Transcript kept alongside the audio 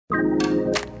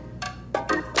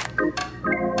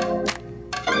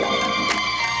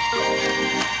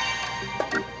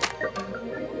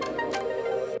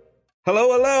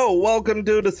Hello, hello! Welcome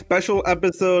to the special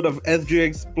episode of SG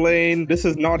Explain. This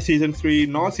is not season 3,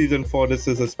 nor season 4. This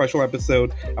is a special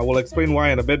episode. I will explain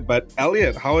why in a bit. But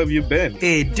Elliot, how have you been?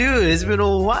 Hey, dude, it's been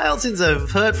a while since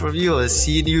I've heard from you or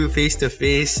seen you face to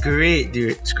face. Great,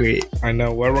 dude. It's great. I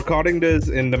know. We're recording this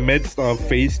in the midst of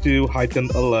Phase 2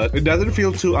 Heightened Alert. It doesn't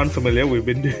feel too unfamiliar. We've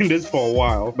been doing this for a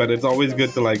while, but it's always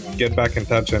good to get back in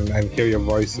touch and hear your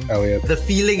voice, Elliot. The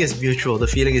feeling is mutual.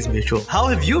 How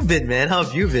have you been, man? How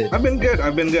have you been? I've been good.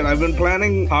 I've been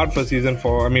planning hard for season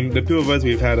 4. I mean, the two of us,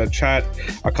 we've had a chat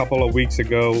a couple of weeks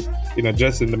ago,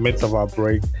 just in the midst of our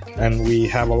break. And we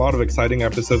have a lot of exciting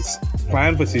episodes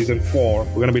planned for season 4.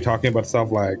 We're going to be talking about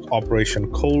stuff like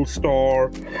Operation Cold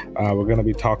Store. We're going to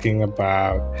be talking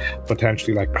about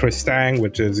potentially like Chris Tang,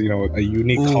 which is, a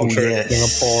unique culture in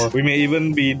Singapore. We may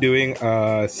even be doing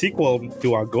a sequel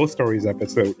to our Ghost Stories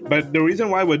episode. But the reason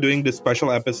why we're doing this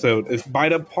special episode is by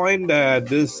the point that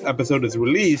this episode is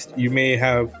released, you may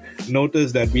have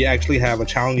noticed that we actually have a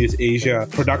Channel News Asia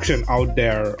production out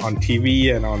there on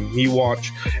TV and on MeWatch.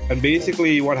 And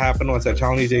basically what happened was that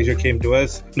Channel News Asia came to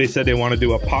us. They said they want to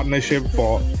do a partnership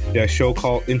for their show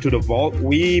called Into the Vault.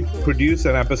 We produced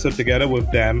an episode together with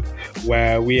them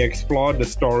where we explored the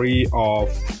story of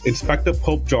Inspector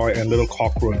Popejoy and Little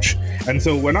Cockroach. And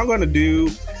so we're not going to do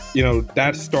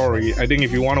that story. I think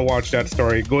if you want to watch that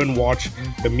story, go and watch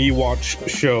the MeWatch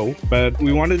show. But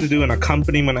we wanted to do an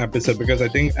accompaniment episode because I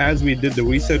think as we did the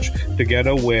research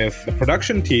together with the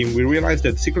production team, we realized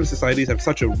that secret societies have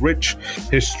such a rich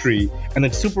history and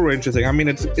it's super interesting. I mean,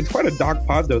 it's quite a dark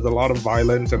past. There's a lot of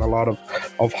violence and a lot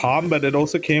of harm, but it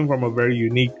also came from a very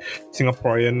unique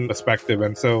Singaporean perspective.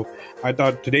 And so I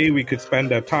thought today we could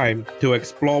spend that time to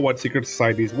explore what secret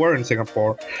societies were in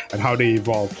Singapore and how they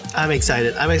evolved. I'm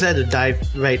excited to dive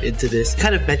right into this.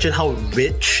 Kind of mentioned how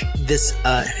rich this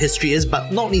history is,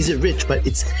 but not only is it rich, but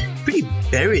it's pretty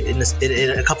buried in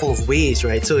a couple of ways,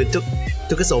 right? So it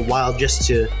took us a while just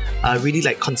to really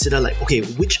consider okay,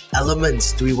 which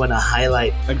elements do we want to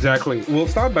highlight? Exactly. We'll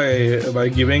start by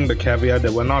giving the caveat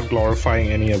that we're not glorifying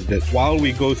any of this. While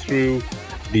we go through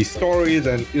these stories,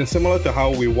 and similar to how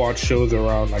we watch shows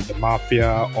around like the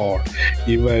Mafia or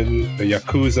even the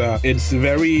Yakuza, it's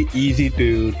very easy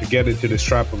to get into this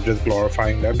trap of just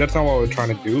glorifying them. That's not what we're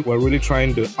trying to do. We're really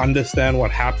trying to understand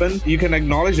what happened. You can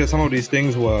acknowledge that some of these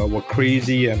things were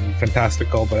crazy and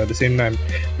fantastical, but at the same time,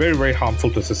 very, very harmful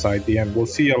to society, and we'll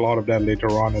see a lot of that later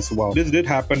on as well. This did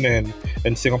happen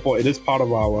in Singapore. It is part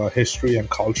of our history and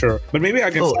culture. But maybe I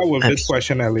can start with this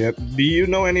question, Elliot. Do you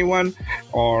know anyone,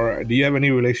 or do you have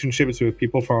any relationships with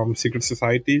people from secret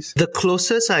societies? The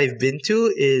closest I've been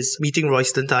to is meeting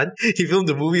Royston Tan. He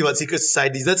filmed a movie about secret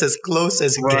societies. That's as close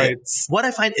as it gets. What I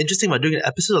find interesting about doing an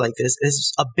episode like this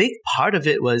is a big part of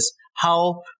it was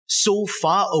how so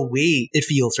far away it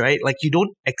feels, right? Like you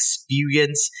don't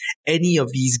experience any of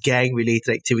these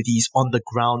gang-related activities on the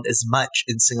ground as much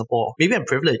in Singapore. Maybe I'm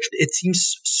privileged. It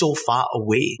seems so far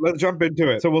away. Let's jump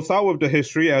into it. So we'll start with the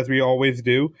history as we always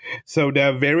do. So there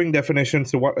are varying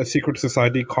definitions to what a secret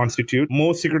society constitutes.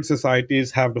 Most secret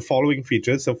societies have the following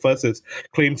features. So first is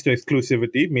claims to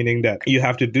exclusivity, meaning that you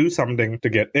have to do something to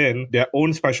get in, their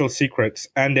own special secrets,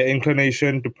 and their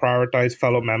inclination to prioritize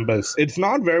fellow members. It's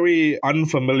not very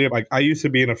unfamiliar. Like I used to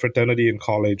be in a fraternity in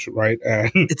college, right?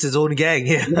 And it's its own gang,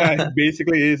 yeah. Yeah, it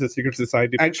basically is a secret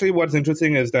society. Actually, what's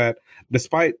interesting is that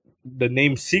despite the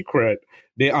name secret,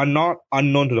 they are not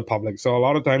unknown to the public. So a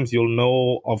lot of times you'll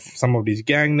know of some of these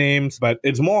gang names, but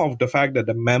it's more of the fact that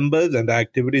the members and the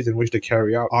activities in which they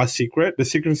carry out are secret. The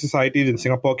secret societies in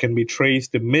Singapore can be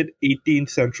traced to mid-18th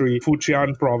century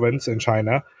Fujian province in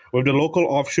China, with the local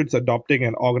offshoots adopting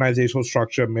an organizational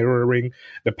structure mirroring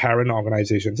the parent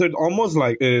organization. So it's almost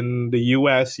like in the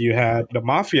US, you had the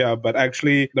Mafia, but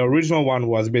actually the original one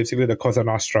was basically the Cosa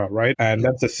Nostra, right? And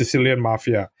that's the Sicilian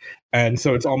Mafia. And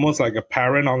so it's almost like a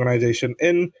parent organization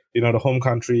in, the home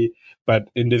country, but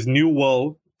in this new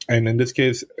world. And in this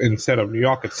case, instead of New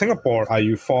York, it's Singapore,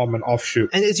 you form an offshoot.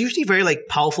 And it's usually very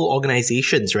powerful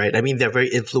organizations, right? I mean, they're very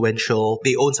influential.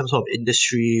 They own some sort of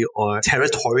industry, or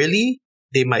territorially,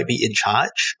 they might be in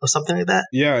charge or something like that.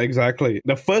 Yeah, exactly.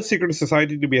 The first secret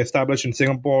society to be established in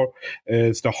Singapore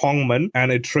is the Hongmen,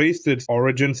 and it traced its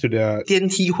origins to the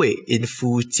Diantihui in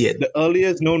Fujian. The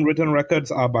earliest known written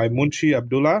records are by Munshi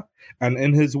Abdullah, and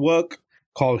in his work,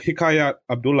 called Hikayat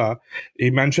Abdullah. He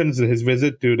mentions his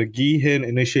visit to the Gihin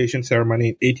initiation ceremony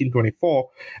in 1824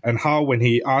 and how when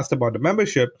he asked about the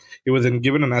membership, he was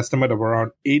given an estimate of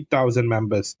around 8,000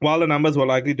 members. While the numbers were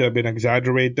likely to have been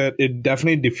exaggerated, it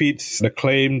definitely defeats the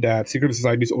claim that secret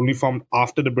societies only formed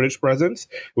after the British presence,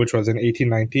 which was in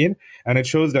 1819. And it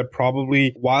shows that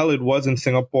probably while it was in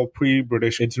Singapore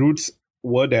pre-British, its roots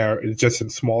were there, it's just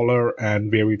in smaller and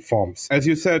varied forms. As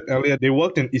you said earlier, they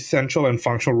worked in essential and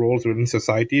functional roles within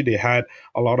society. They had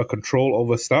a lot of control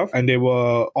over stuff, and they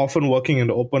were often working in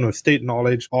the open with state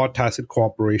knowledge or tacit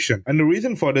cooperation. And the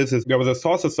reason for this is there was a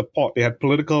source of support. They had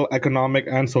political, economic,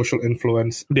 and social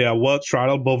influence. Their work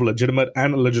straddled both legitimate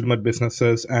and illegitimate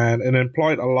businesses, and it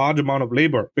employed a large amount of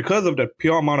labor. Because of that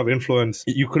pure amount of influence,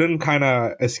 you couldn't kind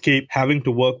of escape having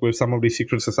to work with some of these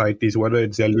secret societies, whether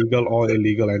it's their legal or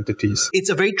illegal entities. It's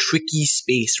a very tricky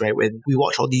space, right? When we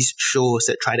watch all these shows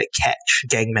that try to catch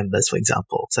gang members, for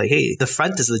example. It's like, hey, the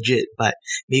front is legit, but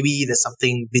maybe there's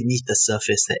something beneath the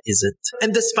surface that isn't.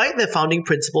 And despite their founding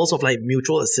principles of like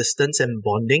mutual assistance and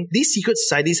bonding, these secret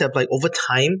societies have like over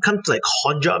time come to like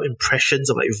conjure up impressions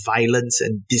of like violence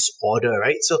and disorder,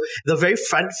 right? So the very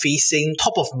front-facing,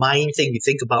 top-of-mind thing we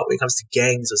think about when it comes to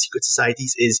gangs or secret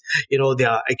societies is, you know, they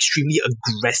are extremely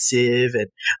aggressive and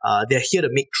they're here to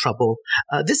make trouble.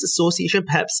 This association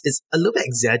perhaps is a little bit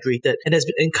exaggerated and has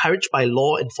been encouraged by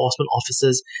law enforcement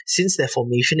officers since their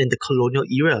formation in the colonial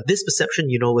era. This perception,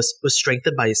 was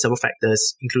strengthened by several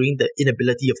factors, including the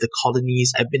inability of the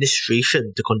colony's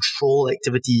administration to control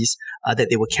activities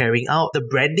that they were carrying out, the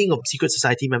branding of secret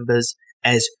society members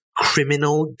as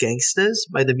criminal gangsters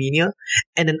by the media,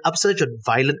 and an upsurge of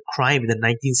violent crime in the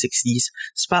 1960s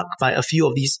sparked by a few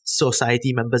of these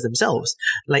society members themselves.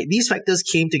 Like, these factors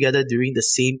came together during the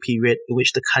same period in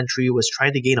which the country was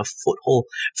trying to gain a foothold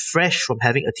fresh from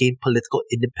having attained political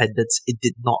independence it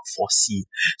did not foresee.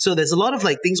 So there's a lot of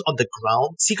like things on the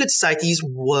ground. Secret societies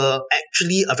were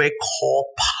actually a very core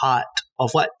part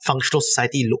of what functional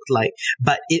society looked like,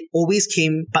 but it always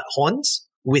came butt horns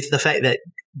with the fact that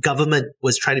government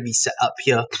was trying to be set up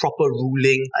here, proper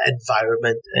ruling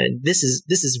environment, and this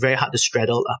is very hard to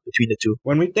straddle between the two.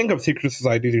 When we think of secret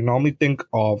societies, we normally think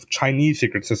of Chinese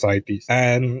secret societies,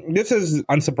 and this is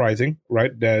unsurprising,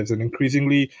 right? There's an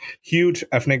increasingly huge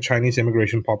ethnic Chinese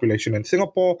immigration population in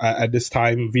Singapore at this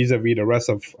time vis-a-vis the rest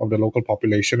of the local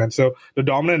population, and so the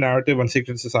dominant narrative on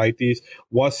secret societies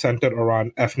was centered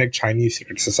around ethnic Chinese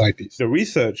secret societies. The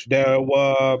research, there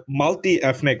were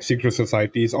multi-ethnic secret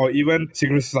societies or even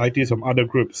secret societies from other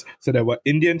groups. So there were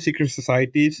Indian secret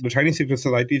societies. The Chinese secret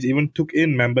societies even took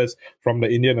in members from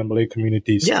the Indian and Malay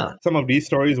communities. Yeah. Some of these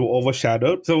stories were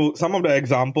overshadowed. So some of the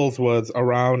examples was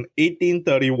around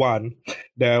 1831,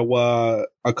 there were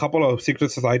a couple of secret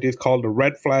societies called the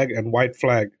Red Flag and White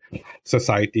Flag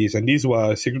societies, and these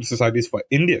were secret societies for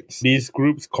Indians. These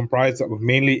groups comprised of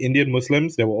mainly Indian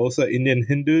Muslims. There were also Indian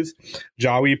Hindus,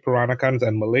 Jawi, Peranakans,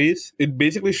 and Malays. It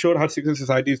basically showed how secret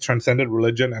societies transcended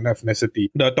religion and ethnicity.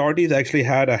 The authorities actually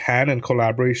had a hand in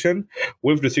collaboration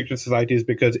with the secret societies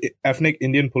because ethnic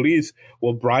Indian police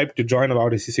were bribed to join a lot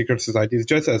of these secret societies,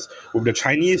 just as with the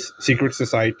Chinese secret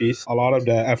societies, a lot of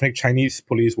the ethnic Chinese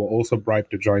police were also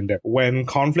bribed to join them. When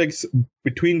conflicts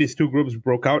between these two groups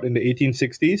broke out in the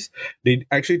 1860s, they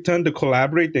actually turned to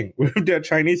collaborating with their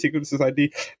Chinese secret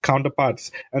society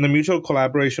counterparts. And the mutual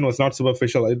collaboration was not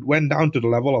superficial. It went down to the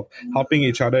level of helping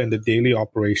each other in the daily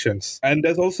operations. And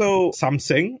there's also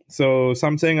Samseng. So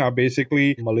Samseng are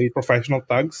basically Malay professional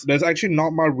thugs. There's actually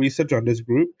not much research on this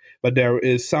group, but there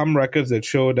is some records that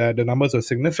show that the numbers are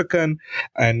significant,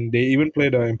 and they even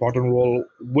played an important role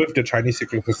with the Chinese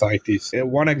secret societies.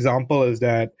 One example is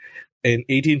that in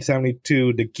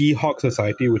 1872, the Gi Hok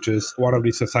Society, which is one of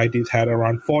these societies, had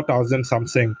around 4,000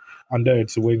 Samseng under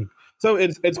its wing. So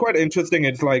it's quite interesting.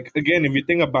 It's like, again, if you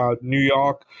think about New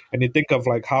York and you think of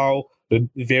like how the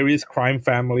various crime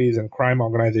families and crime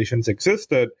organizations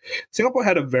existed, Singapore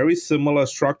had a very similar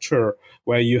structure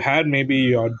where you had maybe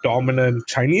your dominant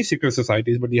Chinese secret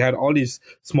societies, but you had all these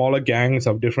smaller gangs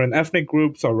of different ethnic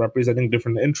groups or representing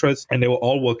different interests, and they were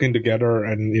all working together.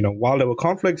 And, while there were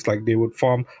conflicts, like they would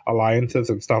form alliances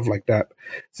and stuff like that.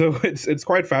 So it's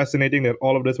quite fascinating that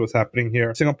all of this was happening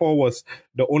here. Singapore was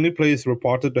the only place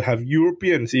reported to have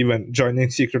Europeans even joining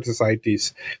secret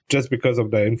societies just because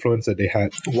of the influence that they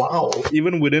had. Wow.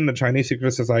 even within the Chinese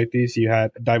secret societies, you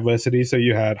had diversity. So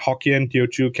you had Hokkien,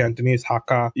 Teochew, Cantonese,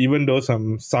 Hakka, even those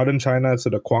from southern China, so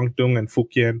the Kwangtung and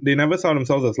Fukien, they never saw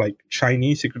themselves as like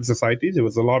Chinese secret societies. It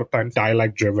was a lot of times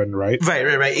dialect driven, right?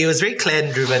 Right. It was very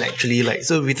clan driven, actually. Like,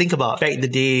 so if we think about back in the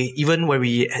day, even when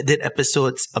we did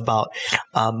episodes about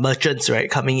merchants, right,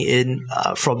 coming in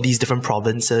from these different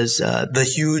provinces, the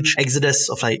huge exodus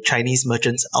of like Chinese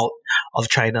merchants out of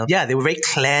China. Yeah, they were very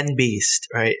clan based,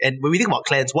 right? And when we think about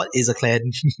clans, what is a clan?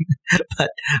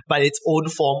 but by its own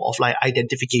form of like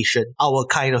identification, our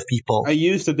kind of people. I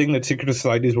used to think that secret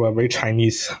societies were a very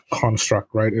Chinese construct,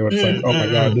 right? It was like, oh my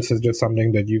God, this is just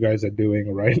something that you guys are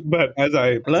doing, right? But as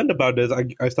I learned about this,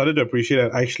 I started to appreciate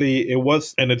that actually it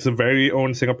was, in its very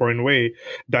own Singaporean way,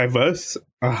 diverse.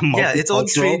 Its own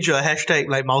strange hashtag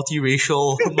like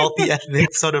multiracial,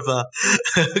 multi-ethnic sort of a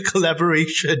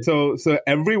collaboration. So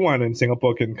everyone in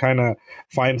Singapore can kind of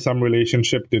find some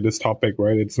relationship to this topic,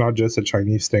 right? It's not just a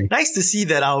Chinese thing. Nice to see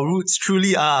that our roots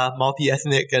truly are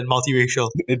multi-ethnic and multiracial.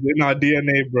 It's in our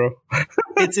DNA, bro.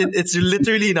 It's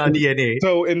literally in our DNA.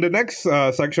 So in the next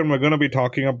section, we're going to be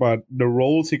talking about the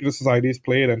role secret societies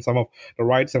played and some of the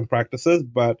rights and practices.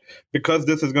 But because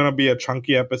this is going to be a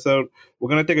chunky episode, we're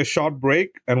going to take a short break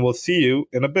and we'll see you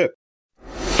in a bit.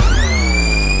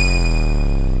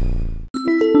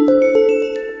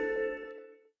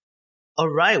 All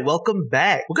right, welcome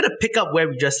back. We're going to pick up where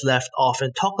we just left off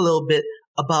and talk a little bit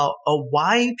about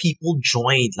why people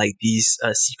joined like these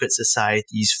secret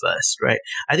societies first, right?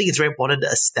 I think it's very important to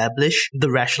establish the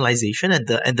rationalization and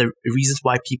the reasons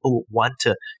why people want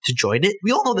to join it.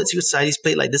 We all know that secret societies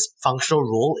played like this functional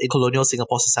role in colonial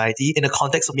Singapore society in the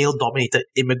context of male-dominated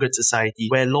immigrant society,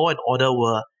 where law and order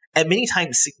were at many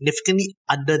times significantly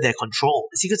under their control.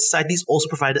 Secret societies also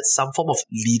provided some form of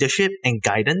leadership and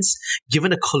guidance,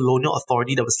 given a colonial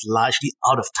authority that was largely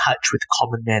out of touch with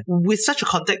common men. With such a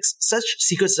context, such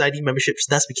secret society memberships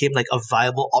thus became like a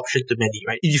viable option to many,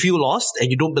 right? If you feel lost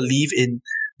and you don't believe in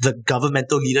the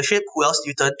governmental leadership, who else do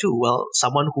you turn to? Well,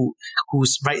 someone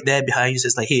who's right there behind you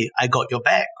says like, hey, I got your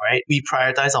back, right? We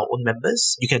prioritize our own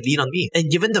members. You can lean on me.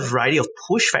 And given the variety of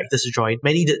push factors to join,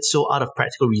 many did so out of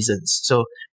practical reasons. So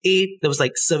there was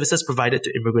like services provided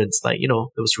to immigrants, like,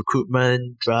 there was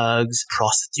recruitment, drugs,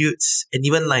 prostitutes, and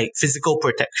even like physical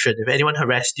protection. If anyone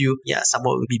harassed you,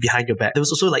 someone would be behind your back. There was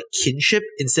also like kinship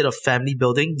instead of family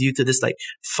building due to this like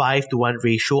 5-to-1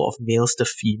 ratio of males to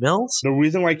females. The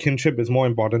reason why kinship is more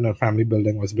important than family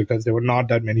building was because there were not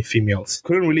that many females.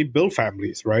 Couldn't really build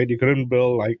families, right? You couldn't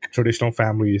build like traditional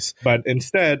families. But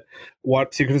instead,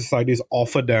 what secret societies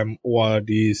offered them were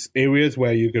these areas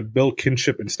where you could build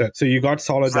kinship instead. So you got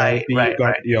solidarity, you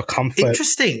got your comfort.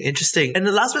 Interesting. And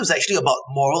the last one was actually about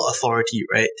moral authority,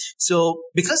 right? So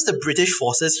because the British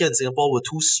forces here in Singapore were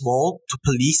too small to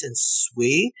police and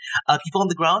sway people on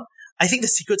the ground, I think the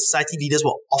secret society leaders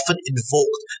were often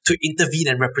invoked to intervene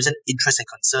and represent interests and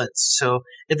concerns. So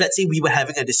if, let's say, we were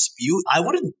having a dispute, I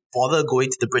wouldn't bother going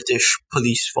to the British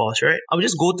police force, right? I would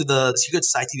just go to the secret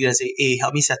society leader and say, hey,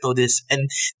 help me settle this. And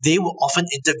they will often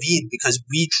intervene because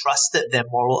we trusted their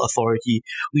moral authority.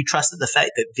 We trusted the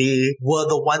fact that they were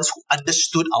the ones who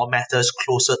understood our matters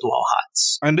closer to our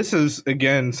hearts. And this is,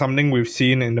 again, something we've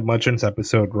seen in the Merchants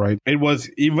episode, right? It was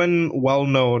even well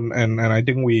known, and I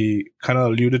think we kind of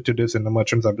alluded to this in the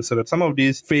Merchants episode, that some of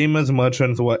these famous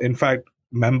merchants were, in fact,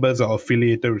 members or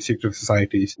affiliated with secret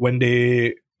societies. When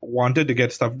they wanted to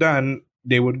get stuff done,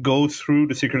 they would go through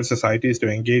the secret societies to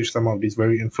engage some of these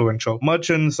very influential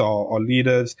merchants or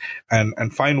leaders and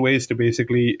find ways to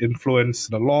basically influence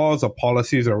the laws or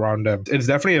policies around them. It's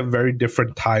definitely a very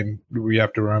different time, we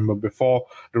have to remember. Before,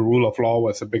 the rule of law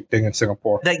was a big thing in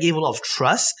Singapore. That gave a lot of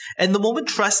trust. And the moment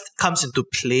trust comes into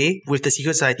play with the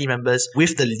secret society members,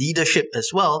 with the leadership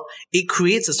as well, it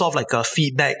creates a sort of like a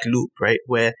feedback loop, right?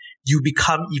 Where you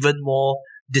become even more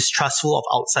distrustful of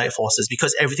outside forces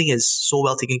because everything is so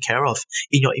well taken care of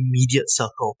in your immediate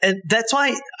circle. And that's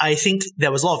why I think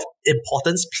there was a lot of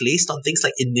importance placed on things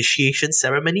like initiation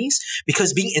ceremonies,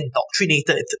 because being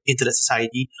indoctrinated into the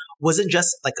society wasn't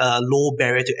just like a low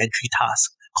barrier to entry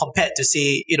task compared to,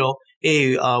 say,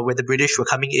 hey, when the British were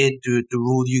coming in to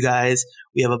rule you guys,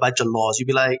 we have a bunch of laws. You'd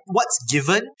be like, what's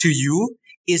given to you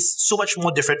is so much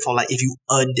more different for like if you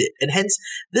earned it. And hence,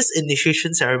 this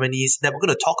initiation ceremonies that we're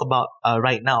going to talk about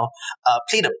right now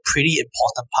played a pretty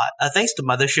important part. Thanks to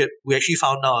Mothership, we actually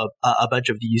found out a bunch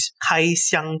of these. Kai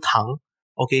Xiang Tang.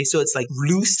 Okay, so it's like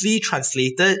loosely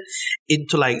translated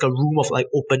into like a room of like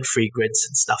open fragrance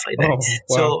and stuff like that. Oh,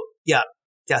 wow. So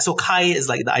yeah, so Kai is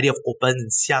like the idea of open,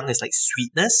 and Xiang is like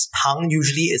sweetness. Tang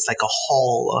usually is like a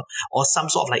hall or some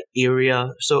sort of like area.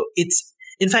 So it's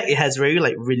In fact, it has very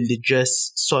like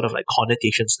religious sort of like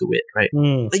connotations to it, right?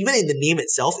 Even in the name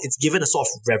itself, it's given a sort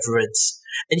of reverence.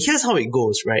 And here's how it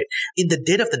goes, right? In the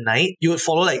dead of the night, you would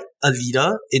follow like a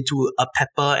leader into a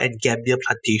pepper and gambia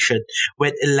plantation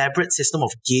where an elaborate system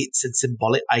of gates and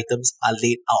symbolic items are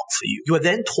laid out for you. You are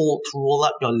then told to roll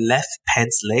up your left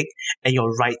pants leg and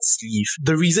your right sleeve.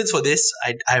 The reasons for this,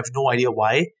 I have no idea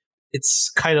why.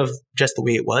 It's kind of just the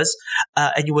way it was.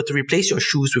 And you were to replace your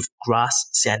shoes with grass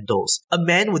sandals. A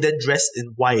man would then dress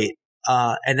in white,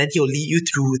 and then he'll lead you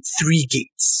through 3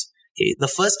 gates. Okay, the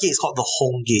first gate is called the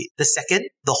Hong Gate. The second,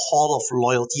 the Hall of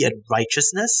Loyalty and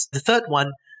Righteousness. The third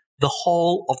one, the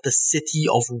Hall of the City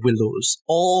of Willows.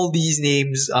 All these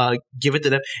names are given to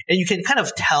them. And you can kind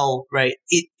of tell, right,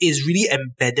 it is really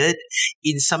embedded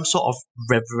in some sort of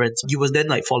reverence. You will then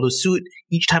like follow suit,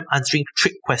 each time answering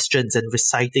trick questions and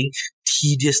reciting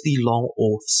tediously long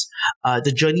oaths.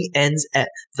 The journey ends at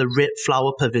the Red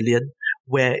Flower Pavilion,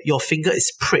 where your finger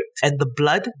is pricked and the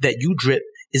blood that you drip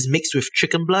is mixed with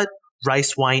chicken blood,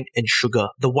 rice wine, and sugar.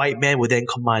 The white man will then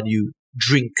command you,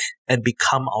 drink and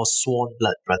become our sworn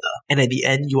blood brother. And at the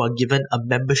end, you are given a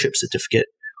membership certificate,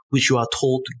 which you are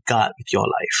told to guard with your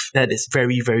life. That is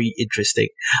very, very interesting.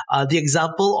 The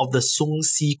example of the Sung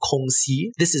Si Kong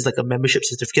Si, this is like a membership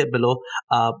certificate below.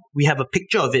 We have a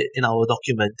picture of it in our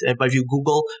document. But if you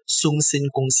Google Sung Sin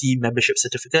Kong Si membership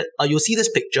certificate, you'll see this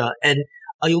picture, and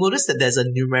you'll notice that there's a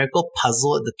numerical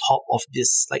puzzle at the top of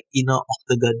this like inner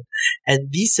octagon. And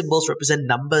these symbols represent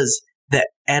numbers that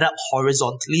add up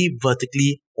horizontally,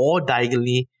 vertically, or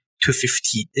diagonally to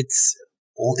 15. It's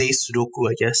all-day Sudoku,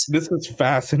 I guess. This is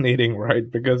fascinating, right?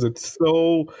 Because it's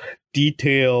so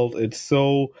detailed, it's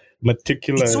so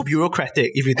meticulous. It's so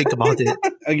bureaucratic if you think about it.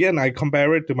 Again, I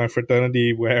compare it to my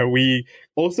fraternity where we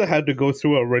also had to go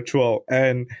through a ritual.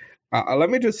 And let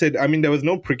me just say, I mean, there was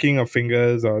no pricking of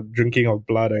fingers or drinking of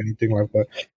blood or anything like that.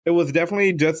 It was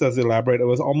definitely just as elaborate. It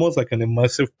was almost like an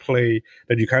immersive play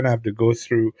that you kind of have to go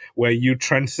through, where you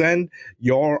transcend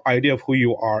your idea of who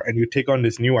you are and you take on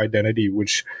this new identity,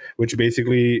 which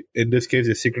basically, in this case,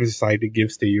 the secret society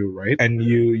gives to you, right? And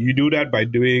you do that by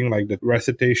doing like the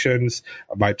recitations,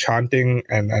 by chanting,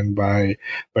 and by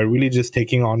really just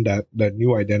taking on that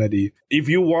new identity. If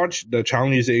you watch the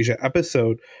Challenges Asia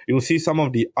episode, you'll see some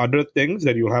of the other things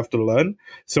that you'll have to learn.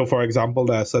 So, for example,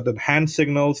 there are certain hand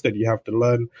signals that you have to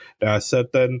learn. There are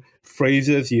certain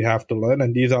phrases you have to learn,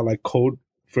 and these are like code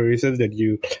phrases that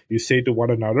you say to one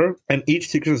another. And each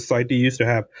secret society used to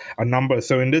have a number.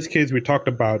 So in this case, we talked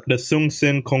about the Sung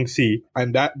Sin Kong Si,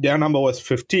 and that their number was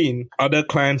 15. Other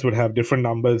clans would have different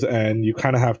numbers, and you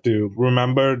kind of have to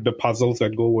remember the puzzles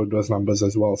that go with those numbers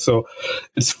as well. So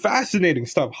it's fascinating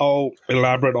stuff how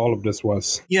elaborate all of this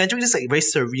was. You're entering this like very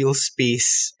surreal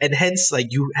space, and hence like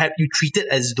you treat it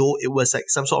as though it was like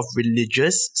some sort of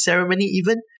religious ceremony,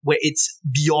 even where it's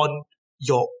beyond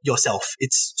yourself.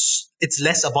 It's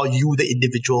less about you, the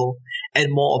individual, and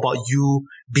more about you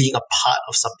being a part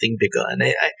of something bigger. And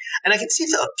I can see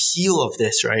the appeal of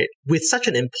this, right? With such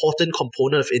an important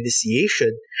component of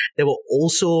initiation, there were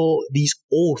also these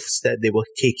oaths that they were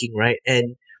taking, right?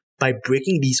 And by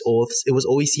breaking these oaths, it was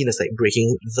always seen as like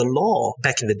breaking the law.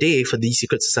 Back in the day, for these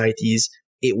secret societies,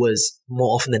 it was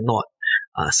more often than not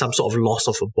some sort of loss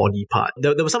of a body part.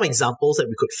 There were some examples that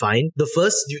we could find. The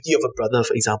first duty of a brother,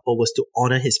 for example, was to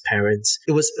honor his parents.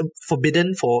 It was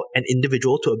forbidden for an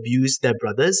individual to abuse their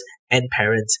brothers and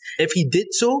parents. If he did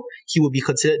so, he would be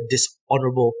considered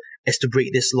dishonorable as to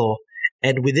break this law.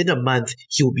 And within a month,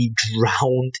 he will be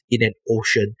drowned in an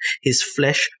ocean. His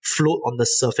flesh float on the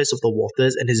surface of the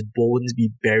waters and his bones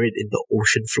be buried in the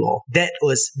ocean floor. That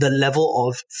was the level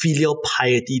of filial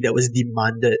piety that was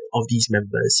demanded of these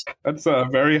members. That's a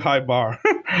very high bar.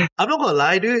 I'm not gonna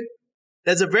lie, dude.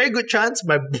 There's a very good chance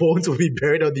my bones will be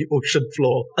buried on the ocean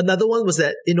floor. Another one was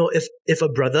that, if a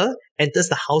brother enters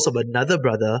the house of another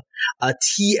brother,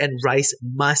 tea and rice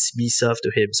must be served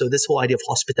to him. So this whole idea of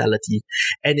hospitality.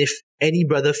 And if any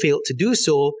brother failed to do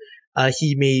so,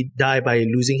 he may die by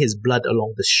losing his blood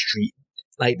along the street.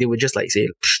 Like they would just like say,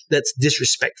 that's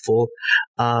disrespectful.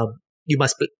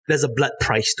 There's a blood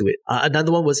price to it.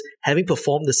 Another one was, having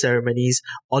performed the ceremonies,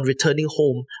 on returning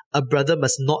home, a brother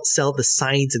must not sell the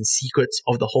signs and secrets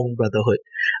of the Hong Brotherhood.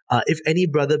 If any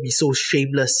brother be so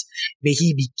shameless, may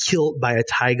he be killed by a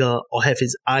tiger or have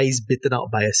his eyes bitten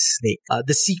out by a snake.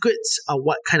 The secrets are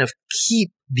what kind of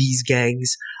keep these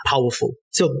gangs powerful.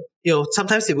 So,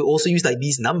 sometimes they will also use like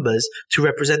these numbers to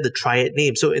represent the triad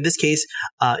name. So in this case,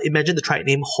 imagine the triad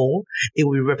name Hong. It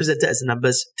will be represented as the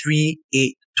numbers 3,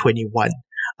 8, 21.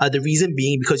 The reason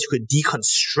being because you could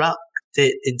deconstruct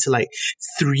it into like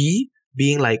 3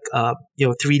 being like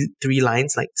three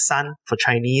lines like san for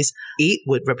Chinese. 8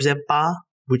 would represent pa,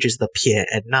 which is the pie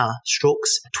and na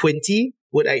strokes. 20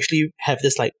 would actually have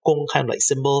this like gong kind of like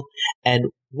symbol, and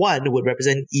 1 would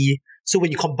represent yi. So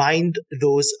when you combined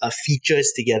those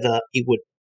features together, it would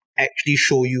actually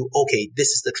show you, okay, this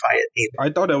is the triad name. I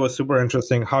thought that was super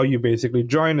interesting how you basically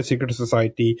join a secret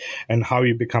society and how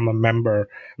you become a member.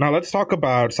 Now let's talk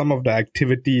about some of the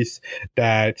activities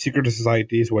that secret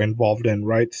societies were involved in,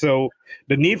 right? So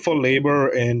the need for labor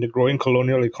in the growing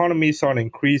colonial economy saw an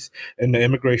increase in the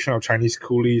immigration of Chinese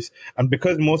coolies. And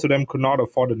because most of them could not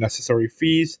afford the necessary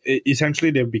fees, essentially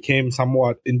they became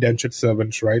somewhat indentured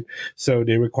servants, right? So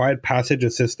they required passage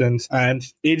assistance, and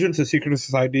agents of secret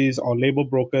societies or labor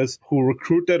brokers who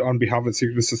recruited on behalf of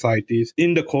secret societies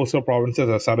in the coastal provinces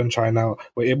of southern China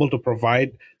were able to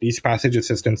provide these passage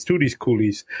assistance to these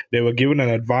coolies. They were given an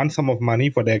advance sum of money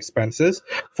for their expenses,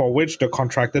 for which the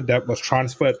contracted debt was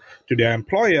transferred to their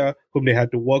employer, whom they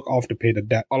had to work off to pay the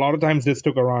debt. A lot of times this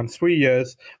took around 3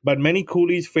 years, but many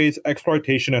coolies faced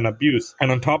exploitation and abuse.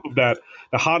 And on top of that,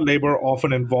 the hard labor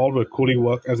often involved with coolie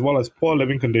work, as well as poor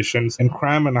living conditions and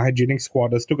cramped and hygienic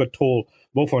squatters, took a toll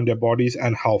both on their bodies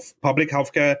and health. Public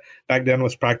healthcare back then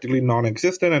was practically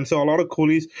non-existent, and so a lot of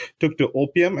coolies took to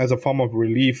opium as a form of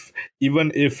relief,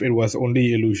 even if it was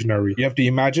only illusionary. You have to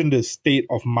imagine the state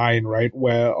of mind, right,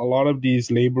 where a lot of these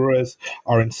laborers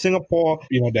are in Singapore,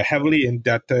 they're heavily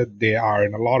indebted, they are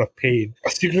in a lot of pain.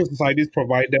 Secret societies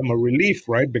provide them a relief,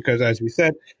 right, because as we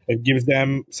said, it gives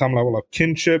them some level of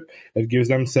kinship, it gives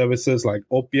them services like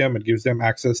opium, it gives them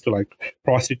access to like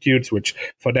prostitutes, which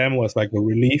for them was like a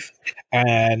relief.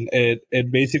 And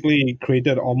it basically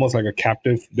created almost like a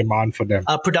captive demand for them.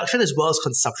 Production as well as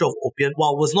consumption of opium,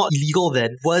 while was not illegal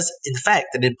then, was in fact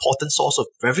an important source of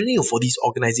revenue for these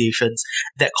organizations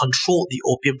that controlled the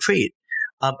opium trade,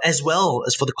 as well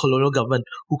as for the colonial government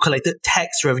who collected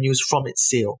tax revenues from its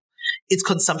sale. Its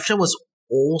consumption was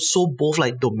also both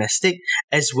like domestic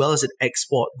as well as an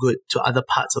export good to other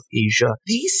parts of Asia.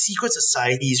 These secret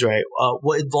societies, right,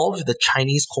 were involved with the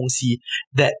Chinese Kongxi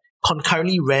that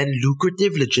concurrently ran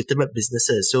lucrative, legitimate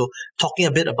businesses. So talking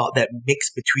a bit about that mix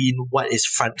between what is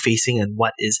front-facing and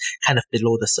what is kind of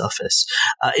below the surface.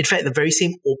 In fact, the very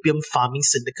same opium farming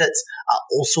syndicates are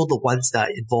also the ones that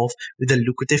are involved with the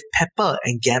lucrative pepper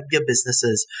and gambia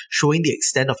businesses, showing the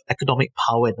extent of economic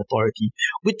power and authority,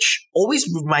 which always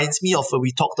reminds me of when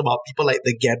we talked about people like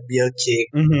the Gambia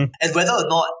King, and whether or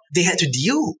not they had to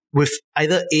deal with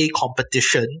either A,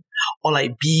 competition, or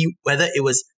like B, whether it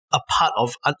was a part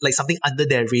of like something under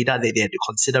their radar that they had to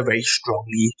consider very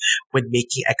strongly when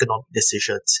making economic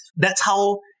decisions. That's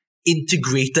how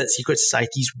integrated secret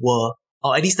societies were,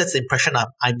 or at least that's the impression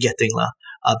I'm getting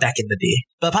back in the day.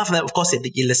 But apart from that, of course,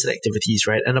 the illicit activities,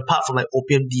 right? And apart from like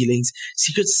opium dealings,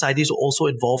 secret societies were also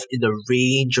involved in a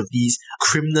range of these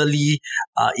criminally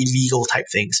illegal type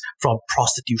things, from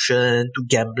prostitution to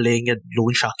gambling and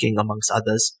loan sharking, amongst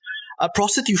others.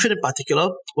 Prostitution in particular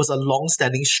was a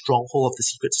long-standing stronghold of the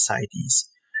secret societies.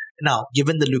 Now,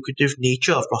 given the lucrative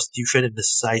nature of prostitution in the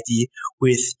society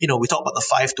with, we talked about the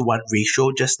 5-to-1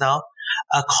 ratio just now,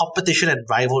 competition and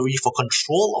rivalry for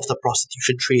control of the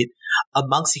prostitution trade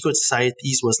among secret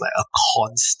societies was like a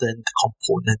constant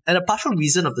component. And a partial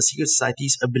reason of the secret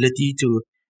society's ability to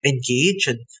engage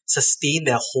and sustain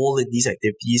their hold in these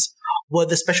activities were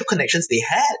the special connections they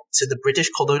had to the British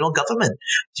colonial government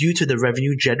due to the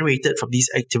revenue generated from these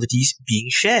activities being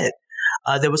shared.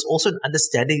 There was also an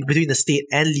understanding between the state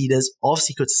and leaders of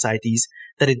secret societies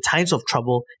that in times of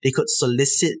trouble, they could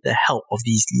solicit the help of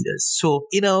these leaders. So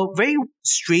in a very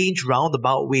strange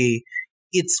roundabout way,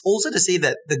 it's also to say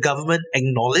that the government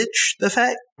acknowledged the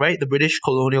fact, right? The British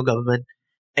colonial government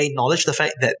acknowledged the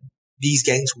fact that these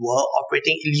gangs were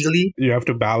operating illegally. You have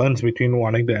to balance between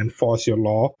wanting to enforce your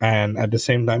law and at the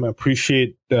same time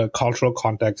appreciate the cultural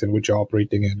context in which you're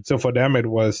operating in. So for them, it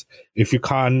was, if you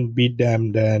can't beat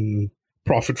them, then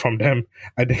profit from them.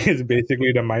 I think it's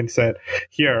basically the mindset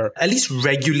here. At least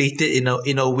regulate it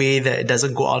in a way that it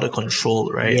doesn't go out of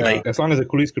control, right? Yeah, like, as long as the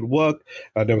coolies could work,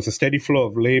 there was a steady flow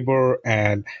of labor,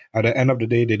 and at the end of the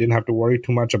day, they didn't have to worry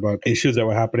too much about issues that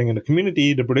were happening in the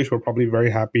community. The British were probably very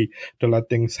happy to let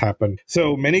things happen.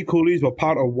 So many coolies were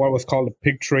part of what was called the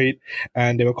pig trade,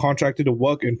 and they were contracted to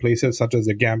work in places such as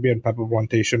the gambia and pepper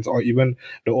plantations, or even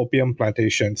the opium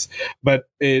plantations. But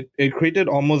it created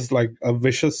almost like a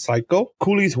vicious cycle.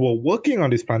 Coolies who were working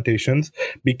on these plantations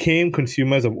became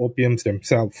consumers of opiums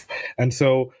themselves. And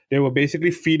so they were basically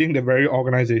feeding the very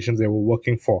organizations they were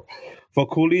working for. For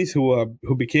coolies who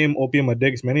became opium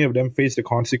addicts, many of them faced the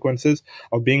consequences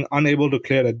of being unable to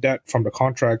clear the debt from the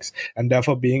contracts and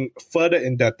therefore being further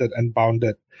indebted and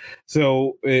bounded.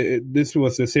 So this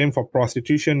was the same for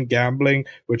prostitution, gambling,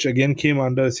 which again came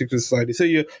under secret society. So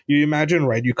you imagine,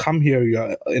 right? You come here,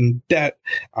 you're in debt,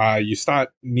 you start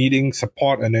needing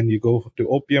support, and then you go to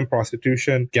opium,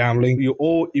 prostitution, gambling. You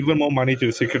owe even more money to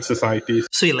the secret societies.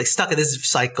 So you're like stuck in this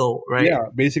cycle, right? Yeah,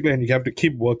 basically, and you have to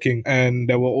keep working. And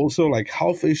there were also like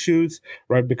health issues,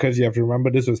 right? Because you have to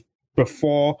remember this was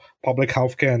before public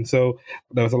health care, and so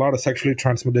there was a lot of sexually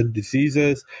transmitted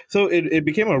diseases. So it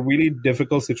became a really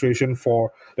difficult situation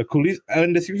for the coolies,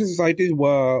 and the secret societies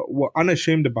were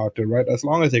unashamed about it, right? As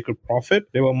long as they could profit,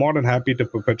 they were more than happy to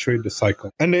perpetuate the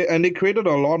cycle, and they created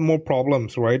a lot more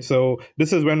problems, right? So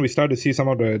this is when we start to see some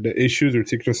of the issues with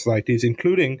secret societies,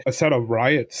 including a set of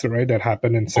riots, right, that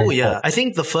happened in Singapore. Oh yeah, I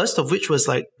think the first of which was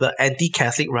like the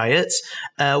anti-Catholic riots,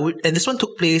 and this one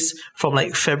took place from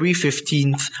like February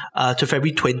 15th to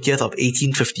February 20th of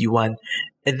 1851.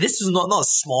 And this is not a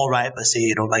small riot per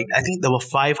se, like I think there were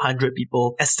 500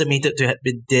 people estimated to have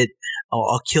been dead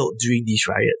or killed during these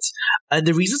riots. And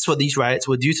the reasons for these riots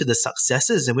were due to the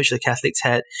successes in which the Catholics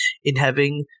had in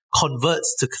having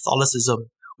converts to Catholicism,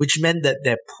 which meant that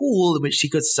their pool in which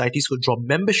secret societies could draw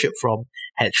membership from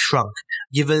had shrunk,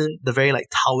 given the very like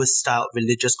Taoist-style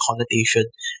religious connotation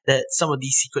that some of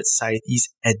these secret societies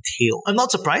entail. I'm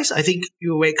not surprised. I think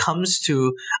when it comes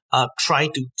to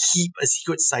trying to keep a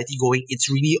secret society going,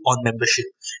 it's really on membership.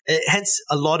 Hence,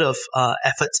 a lot of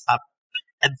efforts are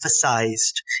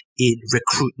emphasized in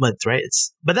recruitment, right?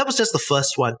 But that was just the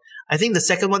first one. I think the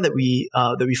second one that we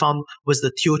found was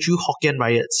the Teochew Hokkien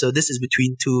riots. So this is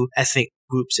between two ethnic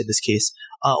groups in this case,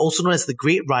 also known as the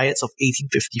Great Riots of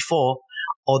 1854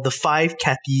 or the Five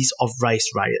Catties of Rice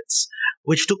riots,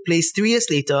 which took place 3 years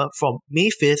later from May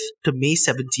 5th to May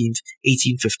 17th,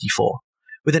 1854,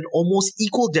 with an almost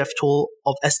equal death toll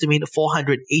of estimated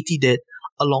 480 dead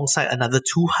alongside another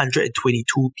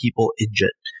 222 people injured.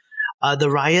 The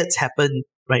riots happened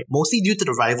mostly due to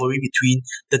the rivalry between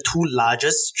the two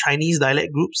largest Chinese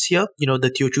dialect groups here,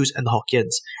 the Teochews and the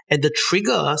Hokkiens. And the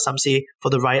trigger, some say, for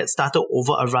the riot started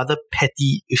over a rather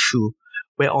petty issue,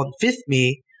 where on 5th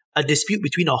May, a dispute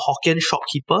between a Hokkien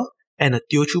shopkeeper and a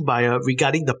Teochew buyer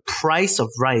regarding the price of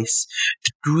rice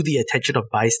drew the attention of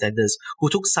bystanders, who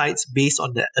took sides based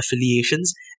on their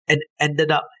affiliations and ended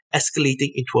up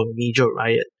escalating into a major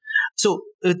riot. So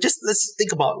just let's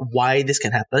think about why this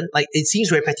can happen. Like, it seems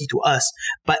very petty to us,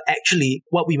 but actually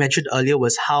what we mentioned earlier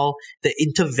was how the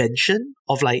intervention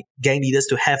of like gang leaders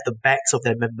to have the backs of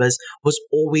their members was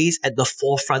always at the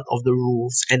forefront of the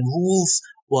rules. And rules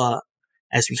were,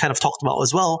 as we kind of talked about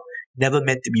as well, never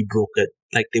meant to be broken.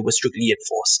 Like, they were strictly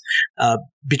enforced.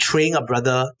 Betraying a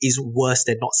brother is worse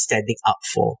than not standing up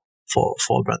for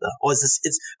a brother. Or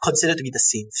it's considered to be the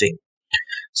same thing.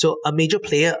 So a major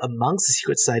player amongst the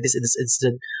secret societies in this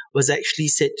incident was actually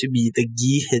said to be the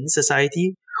Gi Hin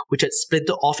Society, which had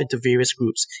splintered off into various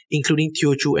groups, including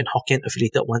Teochew and Hokkien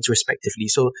affiliated ones respectively.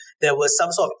 So there was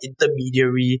some sort of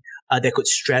intermediary that could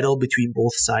straddle between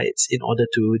both sides in order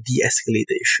to de-escalate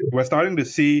the issue. We're starting to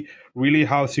see really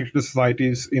how secret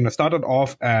societies, started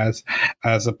off as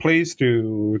a place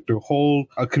to hold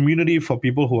a community for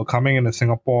people who are coming into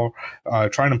Singapore,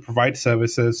 trying to provide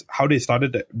services, how they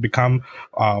started to become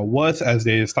worse as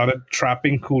they started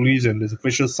trapping coolies in this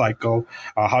vicious cycle,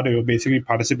 how they were basically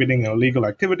participating in illegal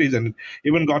activities, and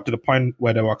even got to the point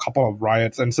where there were a couple of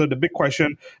riots. And so the big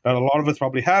question that a lot of us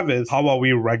probably have is, how are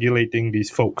we regulating these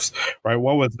folks, right?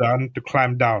 What was done to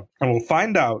clamp down? And we'll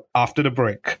find out after the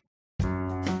break.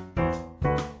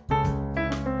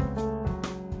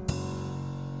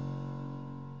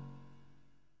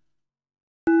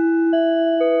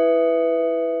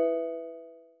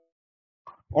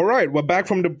 All right, we're back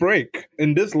from the break.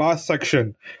 In this last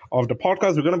section of the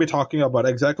podcast, we're going to be talking about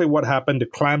exactly what happened to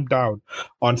clamp down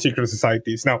on secret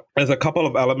societies. Now, there's a couple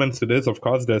of elements to this. Of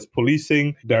course, there's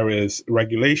policing, there is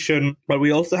regulation, but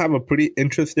we also have a pretty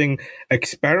interesting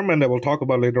experiment that we'll talk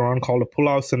about later on called the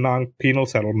Pulau Senang Penal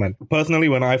Settlement. Personally,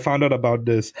 when I found out about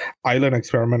this island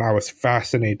experiment, I was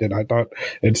fascinated. I thought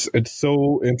it's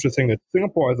so interesting that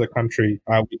Singapore as a country,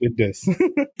 we did this.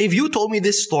 If you told me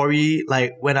this story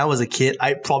like when I was a kid,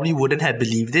 I probably wouldn't have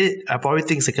believed it. I probably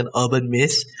think it's like an urban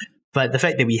myth, but the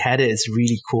fact that we had it is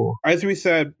really cool. As we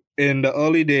said in the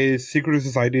early days, secret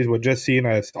societies were just seen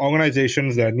as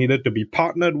organizations that needed to be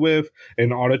partnered with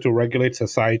in order to regulate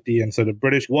society. And so the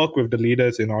British worked with the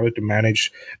leaders in order to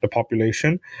manage the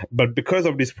population. But because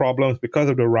of these problems, because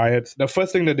of the riots, the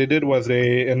first thing that they did was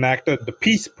they enacted the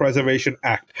Peace Preservation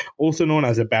Act, also known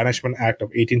as the Banishment Act of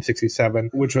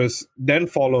 1867, which was then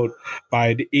followed by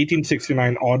the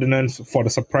 1869 Ordinance for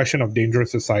the Suppression of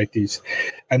Dangerous Societies.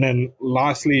 And then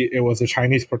lastly, it was the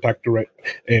Chinese Protectorate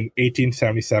in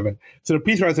 1877. So the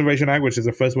Peace Preservation Act, which is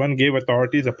the first one, gave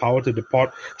authorities the power to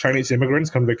deport Chinese immigrants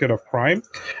convicted of crime,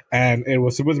 and it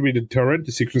was supposed to be a deterrent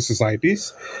to secret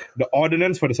societies. The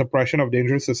Ordinance for the Suppression of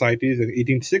Dangerous Societies in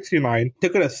 1869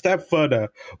 took it a step further,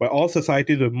 where all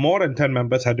societies with more than 10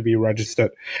 members had to be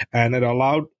registered, and it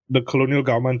allowed the colonial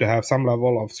government to have some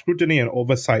level of scrutiny and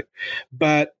oversight.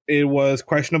 But it was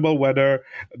questionable whether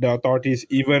the authorities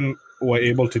even were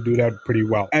able to do that pretty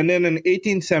well. And then in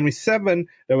 1877,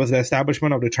 there was the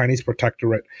establishment of the Chinese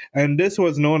Protectorate. And this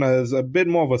was known as a bit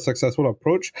more of a successful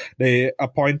approach. They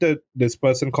appointed this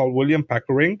person called William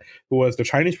Pickering, who was the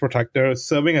Chinese protector,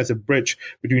 serving as a bridge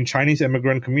between Chinese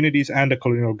immigrant communities and the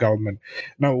colonial government.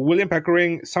 Now, William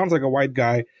Pickering sounds like a white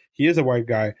guy. He is a white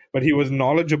guy, but he was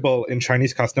knowledgeable in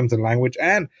Chinese customs and language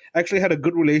and actually had a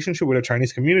good relationship with the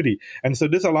Chinese community. And so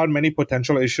this allowed many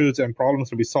potential issues and problems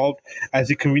to be solved as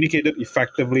he communicated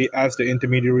effectively as the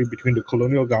intermediary between the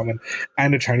colonial government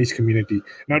and the Chinese community.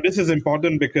 Now, this is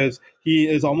important because he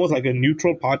is almost like a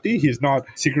neutral party. He's not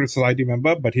a secret society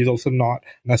member, but he's also not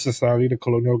necessarily the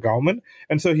colonial government.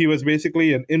 And so he was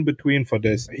basically an in-between for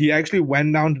this. He actually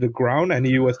went down to the ground and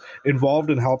he was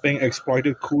involved in helping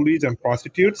exploited coolies and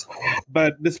prostitutes.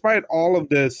 But despite all of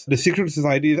this, the secret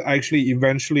societies actually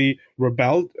eventually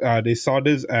rebelled. They saw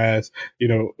this as,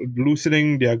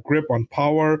 loosening their grip on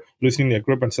power, loosening their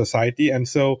grip on society. And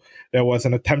so there was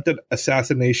an attempted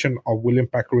assassination of William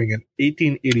Pickering in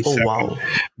 1887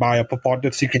 by a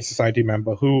purported secret society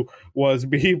member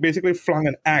he basically flung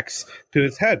an axe to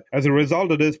his head. As a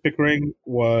result of this, Pickering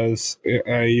was,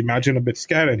 I imagine, a bit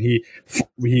scared, and he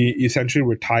essentially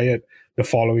retired the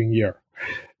following year.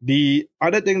 The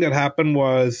other thing that happened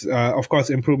was, of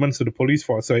course, improvements to the police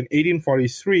force. So in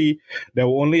 1843, there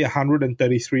were only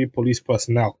 133 police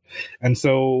personnel. And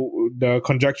so the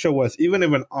conjecture was, even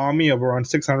if an army of around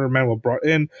 600 men were brought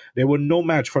in, they were no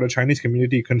match for the Chinese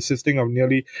community, consisting of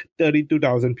nearly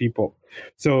 32,000 people.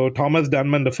 So Thomas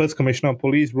Dunman, the first commissioner of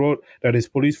police, wrote that his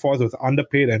police force was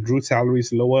underpaid and drew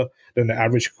salaries lower than the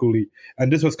average coolie.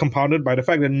 And this was compounded by the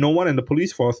fact that no one in the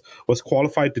police force was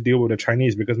qualified to deal with the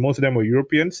Chinese because most of them were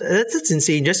Europeans. That's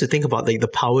insane just to think about the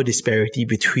power disparity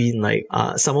between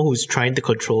someone who's trying to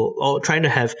control or trying to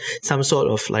have some sort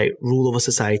of rule over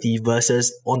society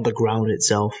versus on the ground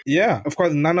itself. Yeah, of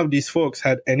course, none of these folks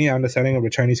had any understanding of the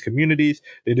Chinese communities.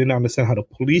 They didn't understand how to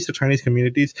police the Chinese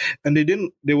communities, and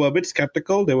they were a bit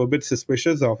skeptical. They were a bit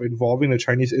suspicious of involving the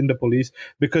Chinese in the police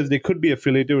because they could be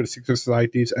affiliated with secret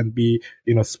societies and be,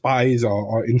 spies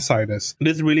or insiders.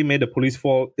 This really made the police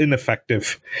force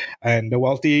ineffective, and the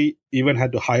wealthy even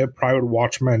had to hire private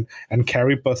watchmen and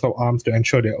carry personal arms to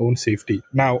ensure their own safety.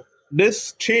 Now,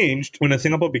 this changed when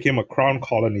Singapore became a crown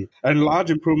colony, and large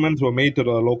improvements were made to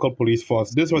the local police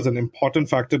force. This was an important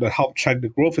factor that helped check the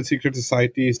growth of secret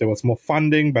societies. There was more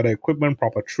funding, better equipment,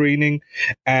 proper training,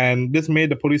 and this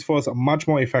made the police force a much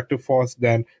more effective force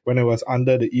than when it was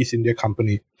under the East India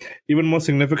Company. Even more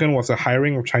significant was the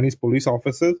hiring of Chinese police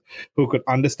officers who could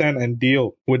understand and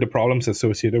deal with the problems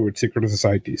associated with secret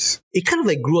societies. It kind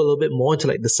of grew a little bit more into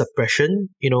the suppression,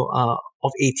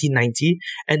 of 1890,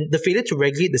 and the failure to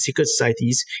regulate the secret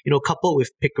societies, coupled with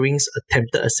Pickering's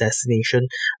attempted assassination,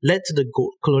 led to the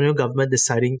colonial government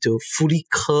deciding to fully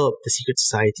curb the secret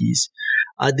societies.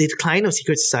 The decline of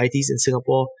secret societies in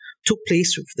Singapore took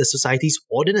place with the Society's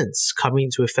Ordinance coming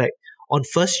into effect on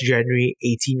 1st January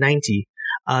 1890.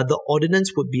 The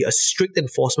ordinance would be a strict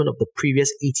enforcement of the previous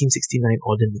 1869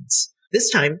 ordinance. This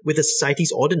time, with the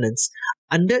Society's Ordinance,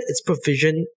 under its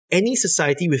provision, any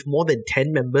society with more than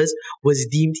 10 members was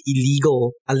deemed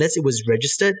illegal unless it was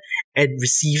registered and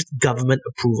received government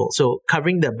approval. So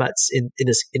covering their butts in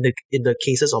the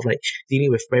cases of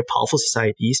dealing with very powerful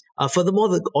societies. Furthermore,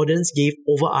 the ordinance gave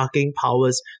overarching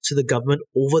powers to the government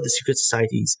over the secret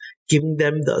societies, giving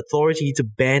them the authority to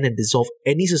ban and dissolve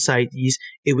any societies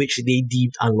in which they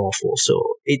deemed unlawful. So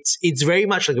it's very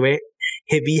much a very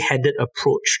heavy-handed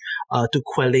approach to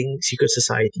quelling secret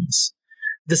societies.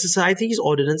 The Society's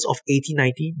Ordinance of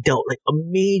 1890 dealt a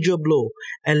major blow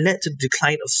and led to the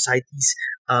decline of societies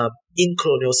in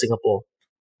colonial Singapore.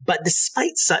 But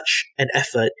despite such an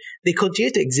effort, they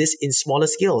continue to exist in smaller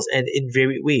scales and in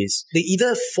varied ways. They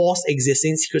either forced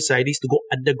existing secret societies to go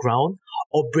underground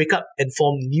or break up and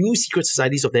form new secret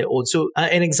societies of their own. So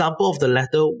an example of the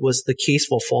latter was the case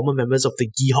for former members of the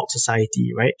Geehawk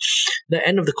Society, right? The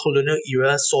end of the colonial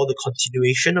era saw the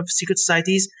continuation of secret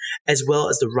societies as well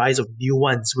as the rise of new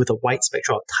ones with a wide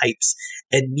spectrum of types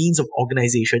and means of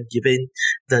organization given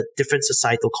the different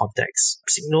societal contexts.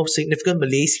 Significant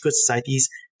Malay secret societies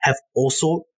have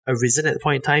also arisen at the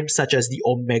point in time, such as the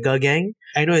Omega Gang.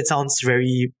 I know it sounds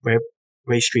very, very,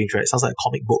 very strange, right? It sounds like a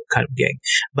comic book kind of gang.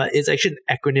 But it's actually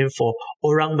an acronym for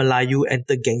Orang Melayu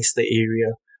Enter Gangster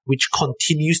Area, which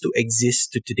continues to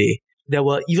exist to today. There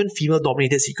were even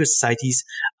female-dominated secret societies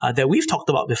that we've talked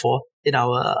about before in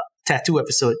our tattoo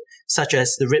episode, such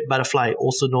as the Red Butterfly,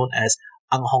 also known as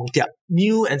Ang Hong Tiap.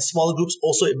 New and smaller groups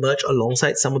also emerged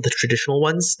alongside some of the traditional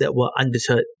ones that were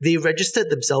undeterred. They registered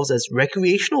themselves as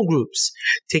recreational groups,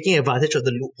 taking advantage of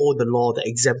the loophole in the law that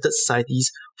exempted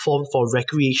societies formed for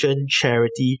recreation,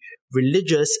 charity,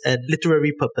 religious, and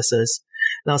literary purposes.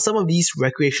 Now, some of these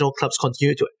recreational clubs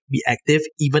continued to be active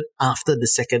even after the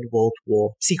Second World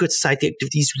War. Secret society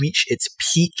activities reached its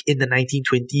peak in the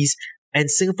 1920s, and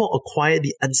Singapore acquired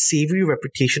the unsavory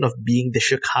reputation of being the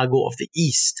Chicago of the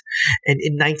East. And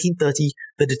in 1930,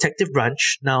 the detective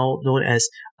branch, now known as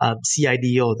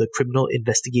CID or the Criminal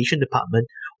Investigation Department,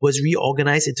 was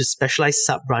reorganized into specialized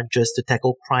sub-branches to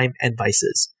tackle crime and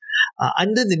vices.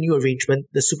 Under the new arrangement,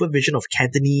 the supervision of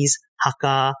Cantonese,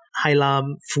 Hakka,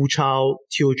 Hailam, Foochow,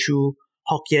 Teochew,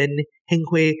 Hokkien, Heng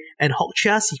Hui, and Hock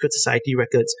Chia secret society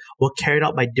records were carried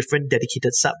out by different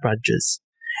dedicated sub-branches.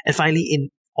 And finally, in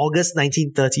August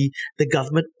 1930, the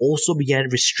government also began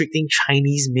restricting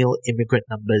Chinese male immigrant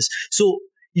numbers. So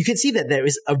you can see that there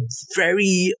is a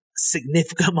very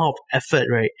significant amount of effort,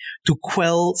 right, to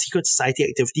quell secret society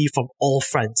activity from all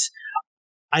fronts,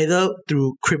 either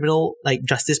through criminal, like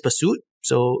justice pursuit,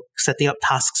 so setting up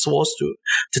task force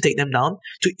to take them down,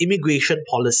 to immigration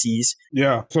policies.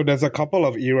 Yeah, so there's a couple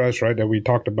of eras, right, that we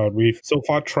talked about. We've so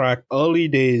far tracked early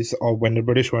days of when the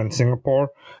British were in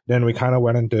Singapore. Then we kind of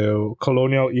went into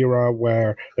colonial era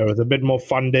where there was a bit more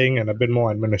funding and a bit more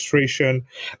administration.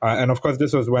 And of course,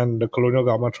 this was when the colonial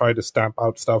government tried to stamp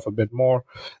out stuff a bit more.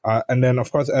 And then,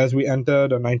 of course, as we enter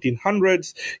the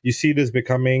 1900s, you see this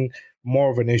becoming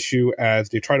more of an issue as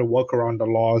they try to work around the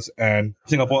laws, and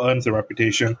Singapore earns the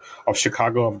reputation of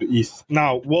Chicago of the East.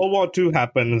 Now, World War II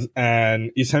happens,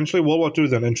 and essentially World War II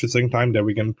is an interesting time that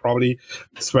we can probably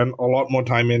spend a lot more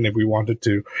time in if we wanted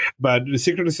to. But the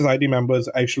secret society members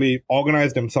actually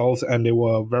organized themselves, and they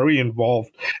were very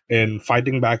involved in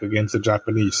fighting back against the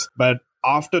Japanese. But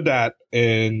after that,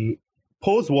 in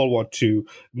post-World War II,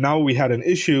 now we had an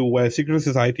issue where secret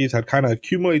societies had kind of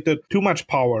accumulated too much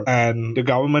power and the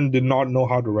government did not know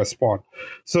how to respond.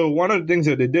 So one of the things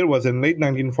that they did was in late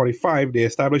 1945, they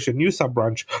established a new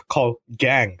sub-branch called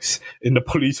gangs in the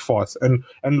police force. And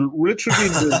literally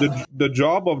the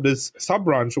job of this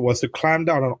sub-branch was to clamp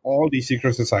down on all these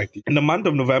secret societies. In the month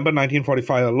of November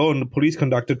 1945 alone, the police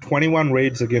conducted 21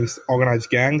 raids against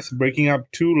organized gangs, breaking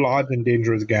up 2 large and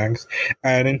dangerous gangs.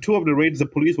 And in 2 of the raids, the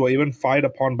police were even fired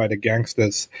upon by the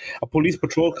gangsters. A police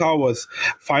patrol car was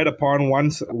fired upon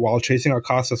once while chasing a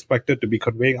car suspected to be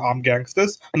conveying armed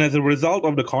gangsters. And as a result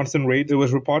of the constant raids, it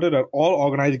was reported that all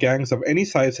organized gangs of any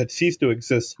size had ceased to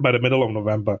exist by the middle of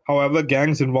November. However,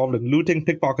 gangs involved in looting,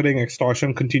 pickpocketing,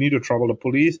 extortion continued to trouble the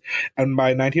police. And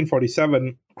by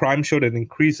 1947, crime showed an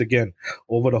increase again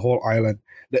over the whole island.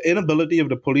 The inability of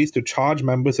the police to charge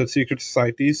members of secret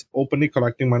societies openly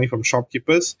collecting money from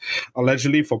shopkeepers,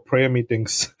 allegedly for prayer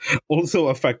meetings, also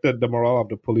affected the morale of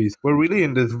the police. We're really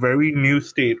in this very new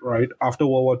state, right, after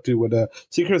World War II, where the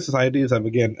secret societies have,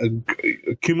 again,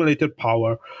 accumulated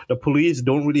power. The police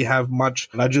don't really have much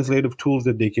legislative tools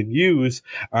that they can use,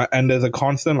 and there's a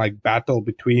constant, battle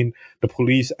between the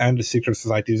police and the secret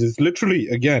societies. It's literally,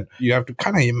 again, you have to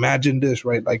kind of imagine this,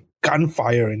 right, like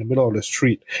gunfire in the middle of the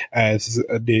street as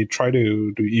they try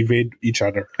to evade each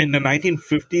other. In the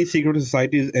 1950s, secret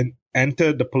societies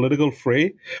entered the political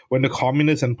fray when the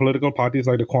communists and political parties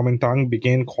like the Kuomintang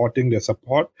began courting their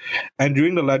support. And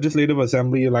during the Legislative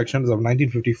Assembly elections of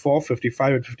 1954,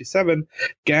 55, and 57,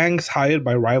 gangs hired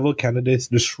by rival candidates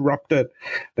disrupted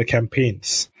the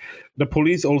campaigns. The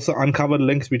police also uncovered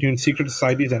links between secret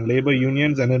societies and labor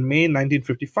unions, and in May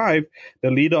 1955, the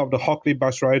leader of the Hockley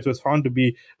bus riots was found to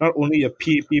be not only a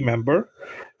PAP member,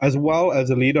 as well as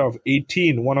the leader of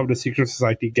 18, one of the secret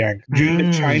society gangs. During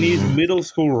the Chinese middle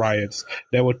school riots,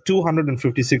 there were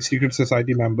 256 secret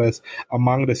society members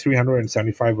among the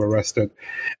 375 arrested.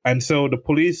 And so the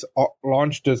police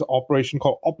launched this operation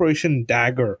called Operation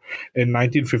Dagger in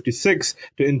 1956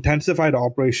 to intensify the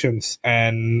operations.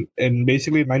 And in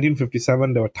basically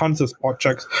 1957, there were tons of spot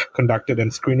checks conducted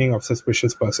and screening of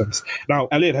suspicious persons. Now,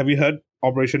 Elliot, have you heard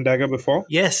Operation Dagger before?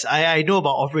 Yes, I know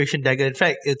about Operation Dagger. In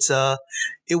fact, it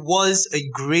was a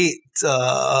great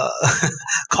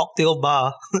cocktail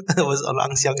bar that was on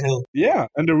Ann Siang Hill. Yeah,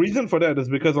 and the reason for that is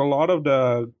because a lot of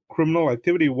the criminal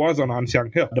activity was on Ann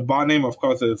Siang Hill. The bar name, of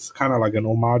course, is kind of like an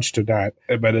homage to that,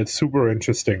 but it's super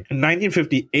interesting. In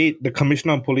 1958, the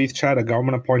Commissioner of Police chaired a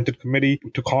government-appointed committee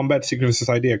to combat secret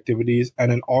society activities,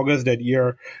 and in August that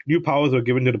year, new powers were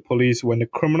given to the police when the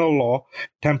Criminal Law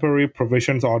Temporary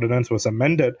Provisions Ordinance was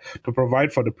amended to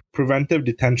provide for the preventive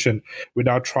detention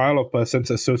without trial of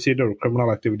persons associated with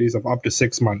criminal activities of up to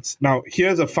 6 months. Now,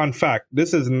 here's a fun fact. This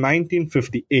is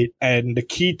 1958, and the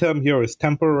key term here is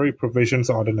Temporary Provisions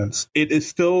Ordinance. It is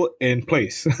still in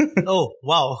place. Oh,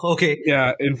 wow. Okay.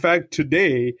 Yeah. In fact,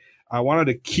 today, one of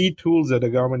the key tools that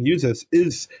the government uses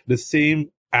is the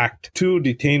same act to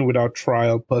detain without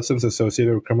trial persons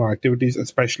associated with criminal activities,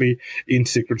 especially in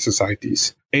secret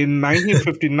societies. In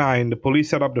 1959, the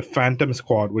police set up the Phantom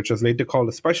Squad, which was later called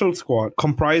the Special Squad,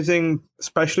 comprising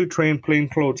specially trained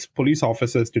plainclothes police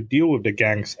officers to deal with the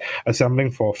gangs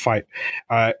assembling for a fight.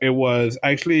 It was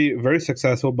actually very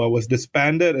successful, but was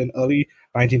disbanded in early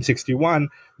 1961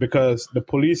 because the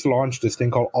police launched this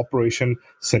thing called Operation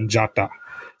Senjata.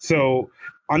 So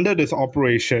under this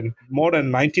operation, more than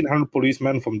 1,900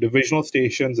 policemen from divisional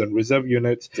stations and reserve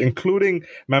units, including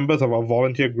members of our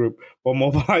volunteer group, were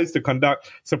mobilized to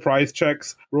conduct surprise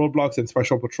checks, roadblocks, and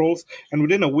special patrols. And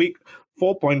within a week,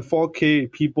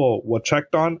 4.4K people were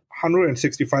checked on.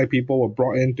 165 people were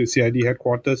brought into CID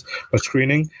headquarters for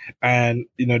screening. And,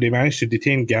 they managed to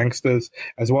detain gangsters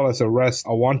as well as arrest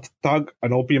one thug,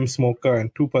 an opium smoker,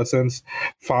 and 2 persons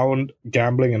found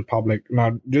gambling in public.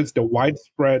 Now, just the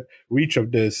widespread reach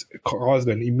of this caused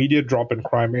an immediate drop in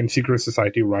crime in secret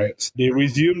society riots. They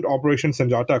resumed Operation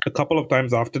Senjata a couple of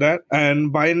times after that.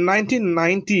 And by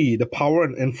 1990, the power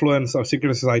and influence of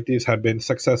secret societies had been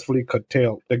successfully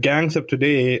curtailed. The gangs of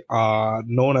today are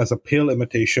known as a pale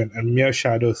imitation and mere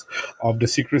shadows of the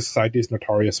secret society's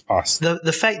notorious past.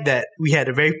 The fact that we had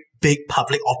a very big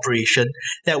public operation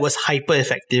that was hyper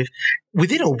effective,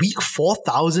 within a week,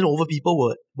 4,000 over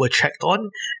people were checked on,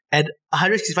 and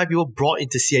 165 people brought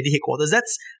into CID headquarters.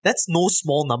 That's no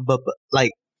small number, but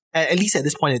at least at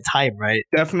this point in time, right?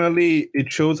 Definitely, it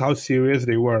shows how serious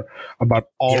they were about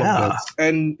all of this.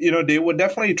 And, they were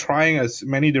definitely trying as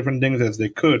many different things as they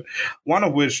could. One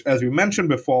of which, as we mentioned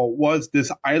before, was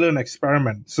this island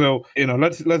experiment. So,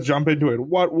 let's jump into it.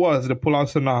 What was the Pulau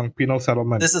Senang penal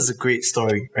settlement? This is a great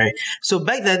story, right? So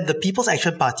back then, the People's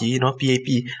Action Party,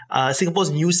 PAP,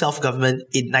 Singapore's new self-government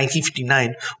in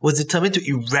 1959, was determined to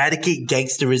eradicate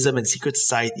gangsterism and secret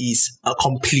societies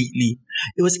completely.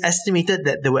 It was estimated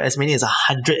that there were as many as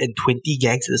 120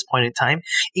 gangs at this point in time,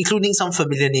 including some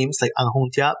familiar names like Ang Hong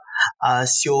Tiap,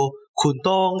 Sio Kun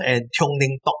Tong, and Tiong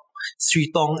Ning Tok,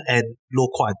 Sri Tong, and Lo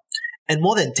Kwan, and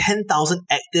more than 10,000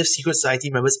 active secret society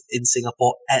members in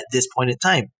Singapore at this point in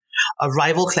time.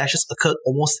 Rival clashes occurred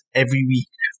almost every week,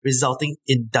 resulting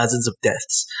in dozens of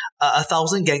deaths.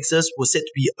 1,000 gangsters were said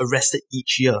to be arrested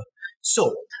each year.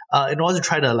 So, in order to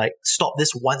try to stop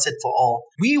this once and for all,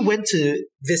 we went to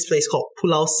this place called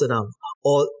Pulau Senang,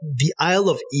 or the Isle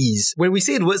of Ease. When we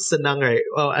say the word Senang, right,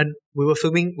 and we were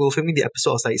filming the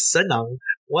episode, I was like, Senang?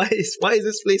 Why is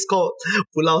this place called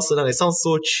Pulau Senang? It sounds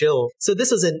so chill. So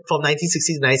this was from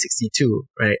 1960 to 1962,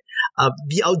 right?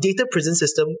 The outdated prison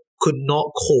system could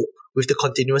not cope with the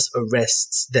continuous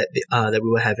arrests that we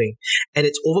were having, and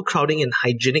its overcrowding and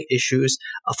hygienic issues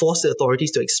forced the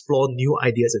authorities to explore new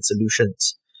ideas and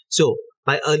solutions. So,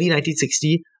 by early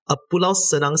 1960, a Pulau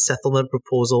Senang settlement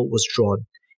proposal was drawn.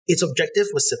 Its objective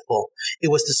was simple. It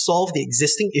was to solve the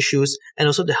existing issues and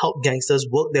also to help gangsters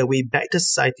work their way back to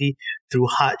society through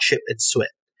hardship and sweat.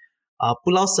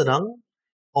 Pulau Senang,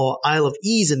 or Isle of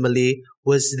Ease in Malay,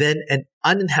 was then an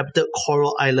uninhabited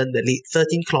coral island that lay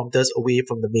 13 kilometers away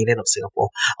from the mainland of Singapore.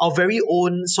 Our very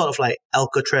own sort of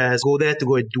Alcatraz, go there to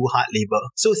go and do hard labor.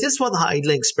 So this is what the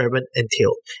island experiment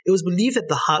entailed. It was believed that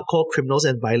the hardcore criminals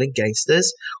and violent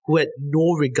gangsters who had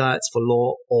no regards for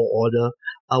law or order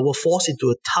were forced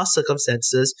into tough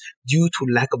circumstances due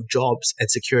to lack of jobs and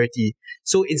security.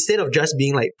 So instead of just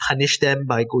being punish them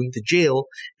by going to jail,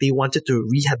 they wanted to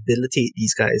rehabilitate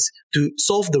these guys to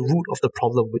solve the root of the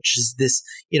problem, which is this,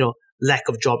 lack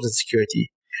of jobs and security.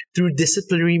 through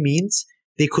disciplinary means,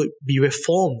 they could be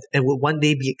reformed and would one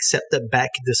day be accepted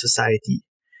back into society.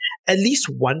 At least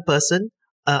one person,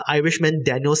 Irishman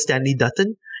Daniel Stanley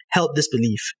Dutton, held this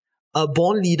belief. A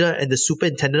born leader and the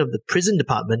superintendent of the prison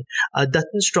department,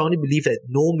 Dutton strongly believed that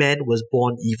no man was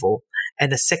born evil,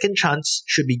 and a second chance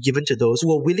should be given to those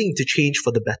who are willing to change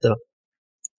for the better.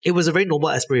 It was a very noble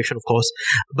aspiration, of course,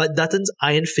 but Dutton's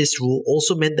iron fist rule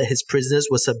also meant that his prisoners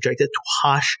were subjected to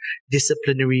harsh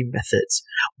disciplinary methods.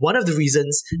 One of the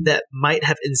reasons that might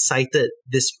have incited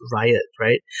this riot,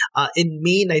 right? In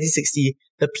May 1960,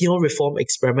 the penal reform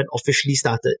experiment officially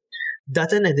started.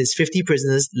 Dutton and his 50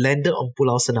 prisoners landed on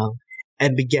Pulau Senang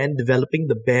and began developing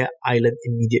the Bear Island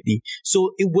immediately.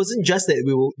 So it wasn't just that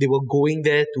they were going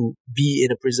there to be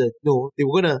in a prison. No, they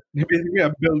were gonna... They basically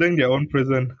are building their own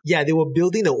prison. Yeah, they were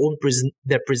building their own prison.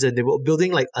 They were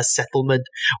building like a settlement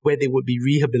where they would be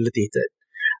rehabilitated.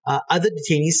 Other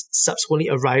detainees subsequently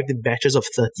arrived in batches of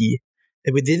 30.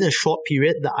 And within a short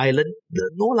period, the island,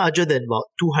 no larger than about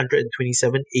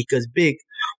 227 acres big,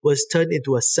 was turned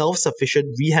into a self-sufficient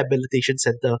rehabilitation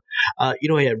center.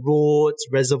 It had roads,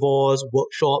 reservoirs,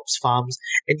 workshops, farms,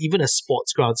 and even a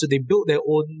sports ground. So they built their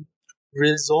own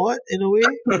resort in a way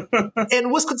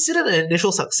and was considered an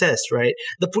initial success, right?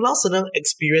 The Pulau Senang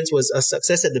experience was a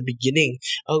success at the beginning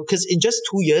because in just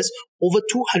 2 years, over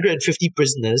 250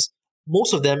 prisoners,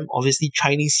 most of them obviously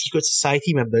Chinese secret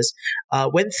society members,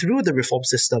 went through the reform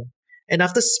system. And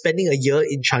after spending a year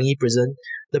in Changi prison,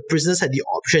 the prisoners had the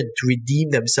option to redeem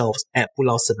themselves at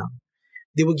Pulau Senang.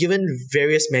 They were given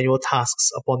various manual tasks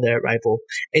upon their arrival,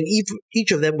 and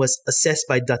each of them was assessed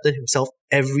by Dutton himself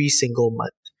every single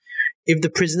month. If the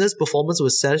prisoners' performance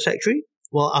was satisfactory,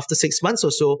 well, after 6 months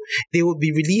or so, they would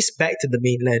be released back to the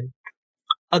mainland.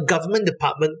 A government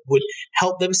department would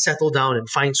help them settle down and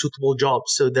find suitable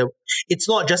jobs. So that it's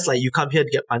not just like you come here to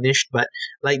get punished, but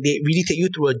like they really take you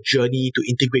through a journey to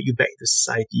integrate you back into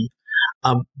society.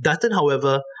 Dutton,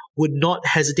 however, would not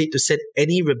hesitate to send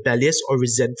any rebellious or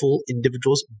resentful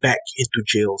individuals back into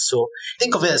jail. So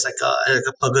think of it as like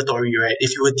a purgatory, right?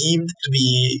 If you were deemed to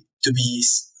be able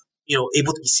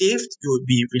to be saved, you would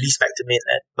be released back to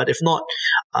mainland. But if not,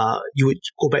 you would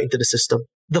go back into the system.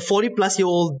 The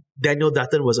 40-plus-year-old Daniel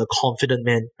Dutton was a confident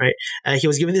man, right? He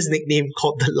was given this nickname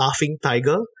called the Laughing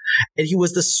Tiger, and he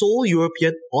was the sole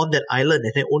European on that island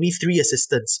and had only 3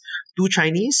 assistants, 2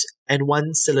 Chinese and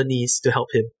 1 Ceylonese to help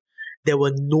him. There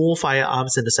were no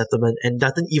firearms in the settlement, and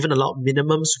Dutton even allowed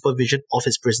minimum supervision of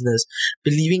his prisoners,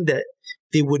 believing that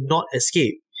they would not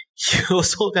escape. He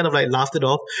also kind of like laughed it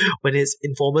off when his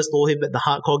informers told him that the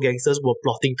hardcore gangsters were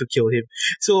plotting to kill him.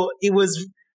 So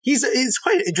he's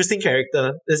quite an interesting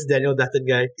character, this Daniel Dutton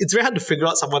guy. It's very hard to figure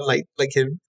out someone like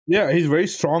him. Yeah, he's very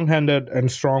strong-handed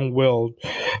and strong-willed,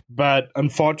 but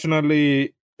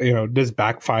unfortunately, this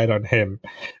backfired on him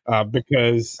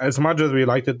because as much as we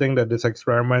like to think that this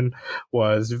experiment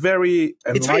was very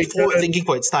enlightened, it's very forward-thinking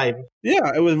for its time.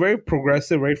 Yeah, it was very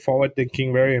progressive, very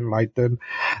forward-thinking, very enlightened.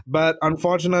 But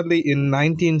unfortunately, in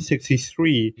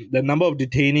 1963, the number of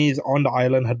detainees on the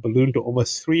island had ballooned to over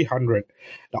 300.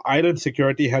 The island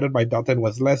security headed by Dutton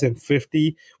was less than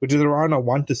 50, which is around a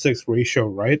 1-to-6 ratio,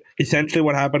 right? Essentially,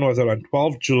 what happened was that on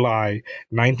 12 July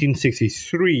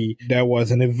 1963, there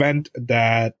was an event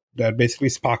that basically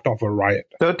sparked off a riot.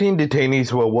 13 detainees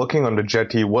who were working on the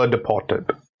jetty were deported.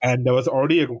 And there was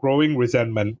already a growing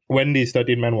resentment when these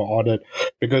 13 men were ordered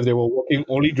because they were working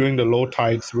only during the low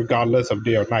tides, regardless of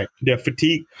day or night. Their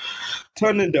fatigue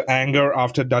turned into anger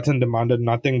after Dutton demanded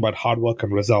nothing but hard work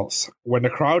and results. When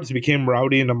the crowds became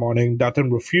rowdy in the morning,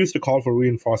 Dutton refused to call for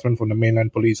reinforcement from the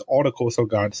mainland police or the coastal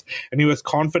guards, and he was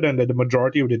confident that the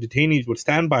majority of the detainees would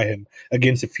stand by him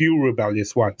against a few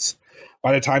rebellious ones.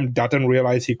 By the time Dutton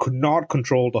realized he could not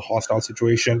control the hostile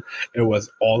situation, it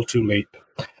was all too late.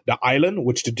 The island,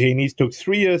 which detainees took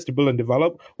 3 years to build and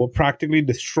develop, were practically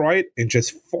destroyed in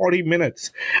just 40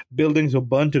 minutes. Buildings were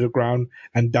burned to the ground,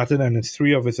 and Dutton and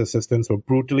 3 of his assistants were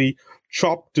brutally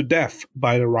chopped to death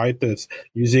by the rioters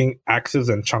using axes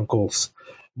and chunkles.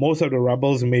 Most of the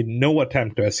rebels made no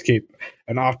attempt to escape,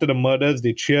 and after the murders,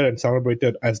 they cheered and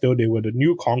celebrated as though they were the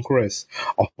new conquerors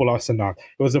of Pulau Senang.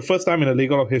 It was the first time in the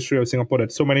legal history of Singapore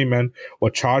that so many men were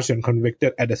charged and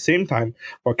convicted at the same time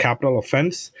for a capital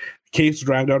offense. Case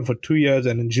dragged on for 2 years,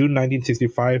 and in June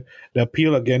 1965, the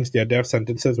appeal against their death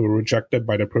sentences were rejected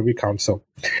by the Privy Council.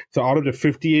 So out of the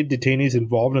 58 detainees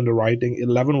involved in the rioting,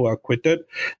 11 were acquitted,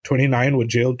 29 were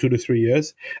jailed 2 to 3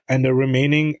 years, and the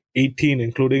remaining 18,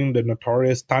 including the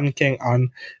notorious Tan Keng An,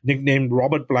 nicknamed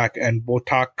Robert Black, and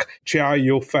Botak Chia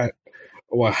Yo Fat,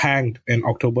 were hanged in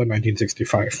October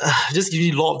 1965. Just give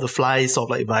you Lord of the Flies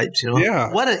sort of like vibes, you know?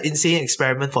 Yeah. What an insane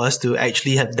experiment for us to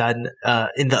actually have done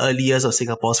in the early years of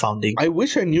Singapore's founding. I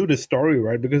wish I knew the story,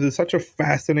 right? Because it's such a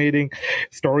fascinating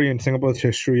story in Singapore's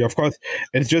history. Of course,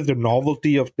 it's just the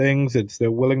novelty of things. It's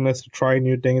the willingness to try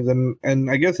new things. And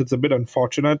I guess it's a bit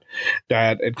unfortunate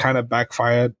that it kind of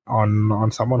backfired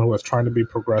on someone who was trying to be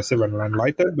progressive and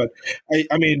enlightened. But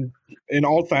I mean, in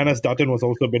all fairness, Dutton was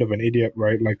also a bit of an idiot,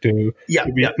 right? Like to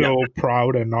be so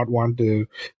proud and not want to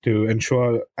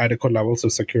ensure adequate levels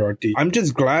of security. I'm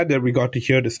just glad that we got to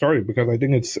hear the story because I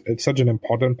think it's such an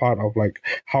important part of like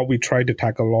how we try to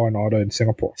tackle law and order in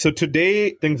Singapore. So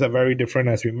today things are very different,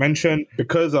 as we mentioned,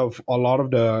 because of a lot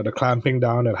of the clamping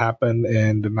down that happened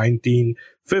in the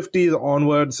 1950s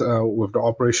onwards with the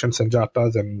Operation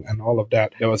Senjatas and all of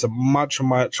that. There was a much,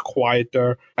 much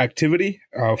quieter activity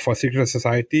for secret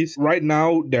societies. Right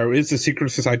now, there is a secret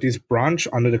societies branch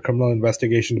under the Criminal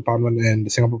Investigation Department in the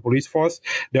Singapore Police Force.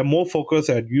 They're more focused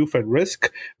at youth at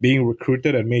risk being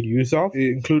recruited and made use of.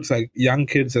 It includes like young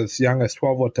kids as young as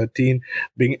 12 or 13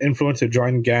 being influenced to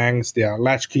join gangs. They are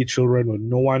latchkey children with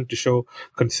no one to show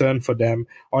concern for them,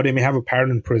 or they may have a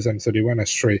parent in prison, so they went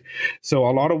astray. So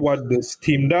a lot of what this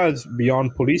team does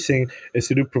beyond policing is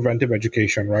to do preventive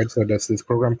education, right? So there's this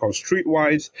program called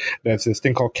Streetwise. There's this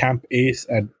thing called Camp ACE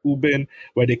at Ubin,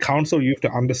 where they counsel youth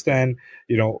to understand,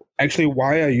 actually,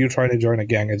 why are you trying to join a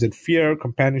gang? Is it fear,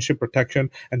 companionship,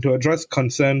 protection, and to address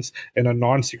concerns in a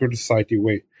non-secret society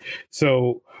way?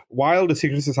 So while the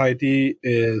secret society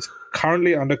is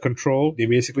currently under control, they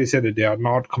basically said that they are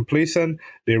not complacent.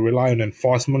 They rely on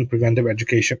enforcement, preventive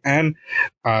education, and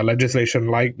legislation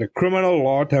like the Criminal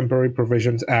Law Temporary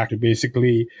Provisions Act to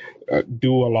basically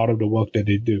do a lot of the work that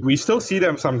they do. We still see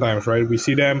them sometimes, right? We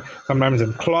see them sometimes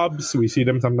in clubs. We see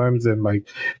them sometimes in like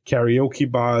karaoke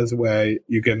bars where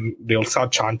they'll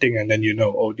start chanting and then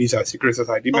these are secret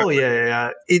society members. Oh,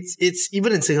 yeah. It's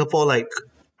even in Singapore, like,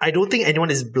 I don't think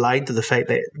anyone is blind to the fact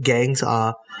that gangs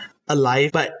are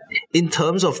alive, but in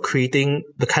terms of creating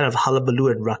the kind of hullabaloo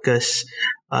and ruckus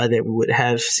that we would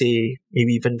have, say,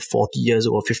 maybe even 40 years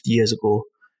ago or 50 years ago,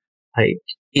 like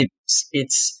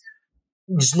it's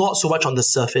not so much on the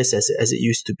surface as it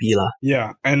used to be.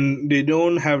 Yeah, and they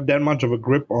don't have that much of a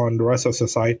grip on the rest of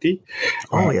society.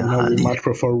 We much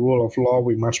prefer rule of law.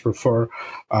 We much prefer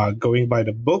going by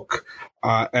the book.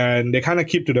 And they kind of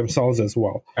keep to themselves as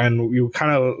well. And you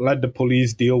kind of let the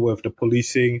police deal with the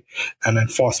policing and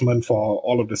enforcement for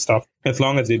all of this stuff, as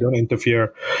long as they don't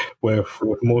interfere with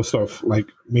most of like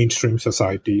mainstream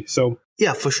society. So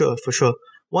yeah, for sure.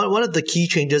 One of the key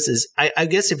changes is, I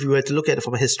guess if we were to look at it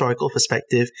from a historical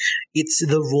perspective, it's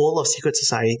the role of secret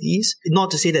societies.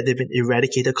 Not to say that they've been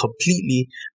eradicated completely,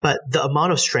 but the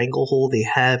amount of stranglehold they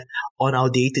have on our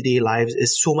day-to-day lives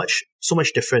is so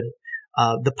much different.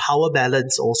 The power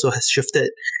balance also has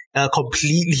shifted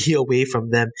completely away from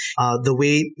them. The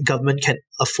way government can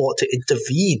afford to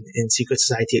intervene in secret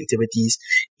society activities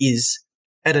is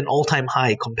at an all-time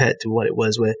high compared to what it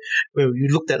was, where you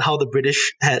looked at how the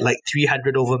British had like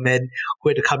 300 over men who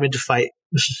had to come in to fight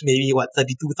maybe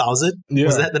 32,000? Yeah.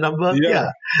 Was that the number?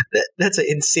 Yeah. That's an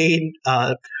insane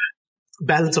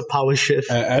balance of power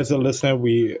shift. As a listener,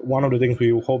 one of the things we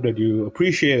hope that you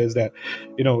appreciate is that,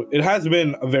 it has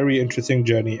been a very interesting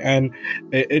journey, and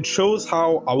it shows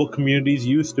how our communities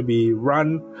used to be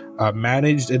run,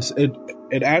 managed.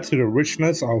 It adds to the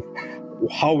richness of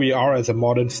how we are as a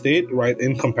modern state, right,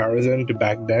 in comparison to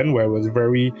back then, where it was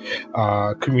very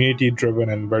community driven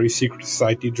and very secret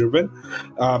society driven.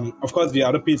 Of course, the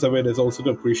other piece of it is also to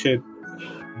appreciate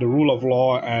the rule of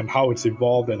law and how it's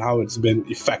evolved and how it's been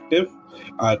effective,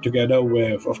 together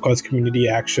with, of course, community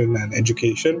action and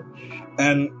education,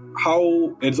 and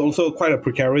how it's also quite a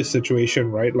precarious situation,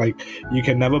 right? Like, you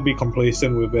can never be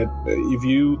complacent with it. If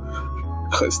you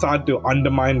start to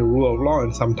undermine the rule of law,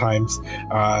 and sometimes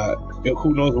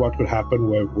who knows what could happen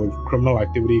with criminal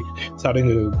activity starting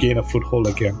to gain a foothold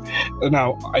again.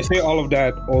 Now, I say all of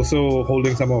that also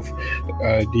holding some of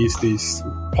these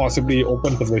possibly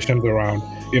open positions around,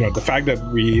 the fact that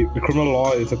the criminal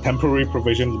law is a temporary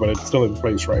provision, but it's still in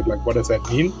place, right? Like, what does that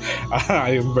mean?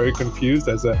 I am very confused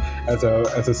as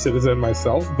a citizen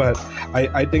myself, but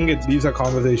I think these are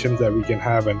conversations that we can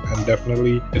have, and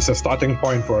definitely it's a starting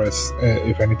point for us,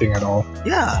 if anything at all.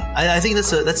 Yeah, I think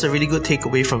that's a really good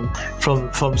takeaway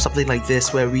from something like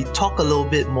this, where we talk a little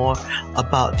bit more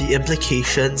about the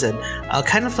implications and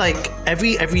kind of like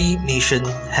every nation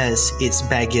has its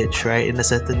baggage, right? In a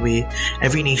certain way,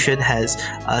 every nation has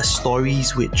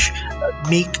stories which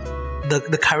make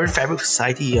the current fabric of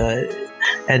society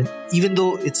And even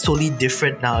though it's totally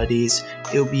different nowadays,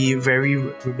 it'll be very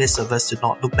remiss of us to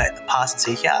not look back at the past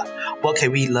and say, yeah, what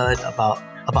can we learn about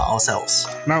ourselves?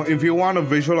 Now, if you want a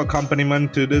visual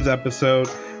accompaniment to this episode,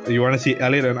 you want to see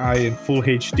Elliot and I in full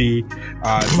HD,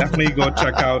 definitely go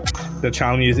check out the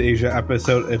Channel News Asia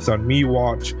episode. It's on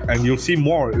MeWatch, and you'll see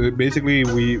more. Basically,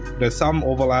 there's some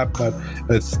overlap, but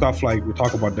it's stuff like we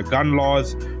talk about the gun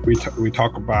laws, we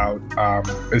talk about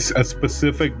a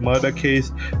specific murder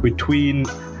case between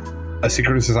a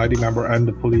secret society member and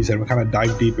the police, and we kind of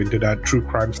dive deep into that true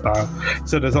crime style.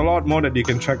 So there's a lot more that you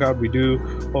can check out. We do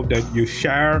hope that you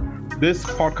share this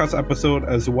podcast episode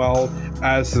as well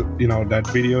as, you know, that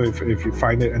video if you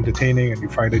find it entertaining and you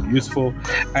find it useful.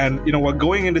 And, you know, we're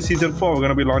going into season 4. We're going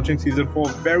to be launching season 4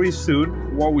 very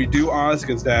soon. What we do ask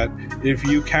is that if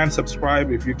you can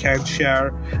subscribe, if you can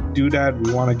share, do that.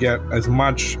 We want to get as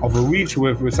much of a reach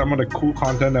with some of the cool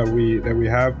content that we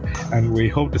have, and we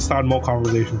hope to start more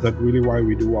conversations. That's really why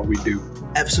we do what we do.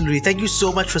 Absolutely. Thank you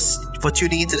so much for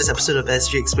tuning into this episode of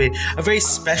SG Explained, a very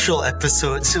special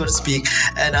episode, so to speak.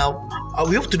 And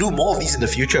we hope to do more of these in the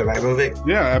future, right, Rovik?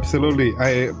 Yeah, absolutely.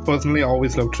 I personally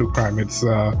always love true crime. It's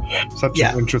such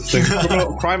an interesting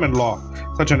crime and law,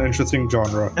 such an interesting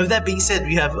genre. And with that being said,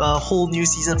 we have a whole new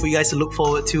season for you guys to look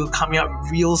forward to coming up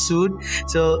real soon.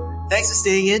 So thanks for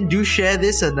staying in. Do share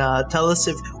this and tell us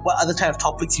what other kind of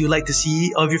topics you'd like to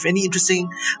see, or if you have any interesting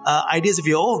ideas of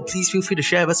your own, please feel free to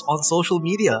share with us on social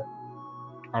media.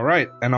 All right. And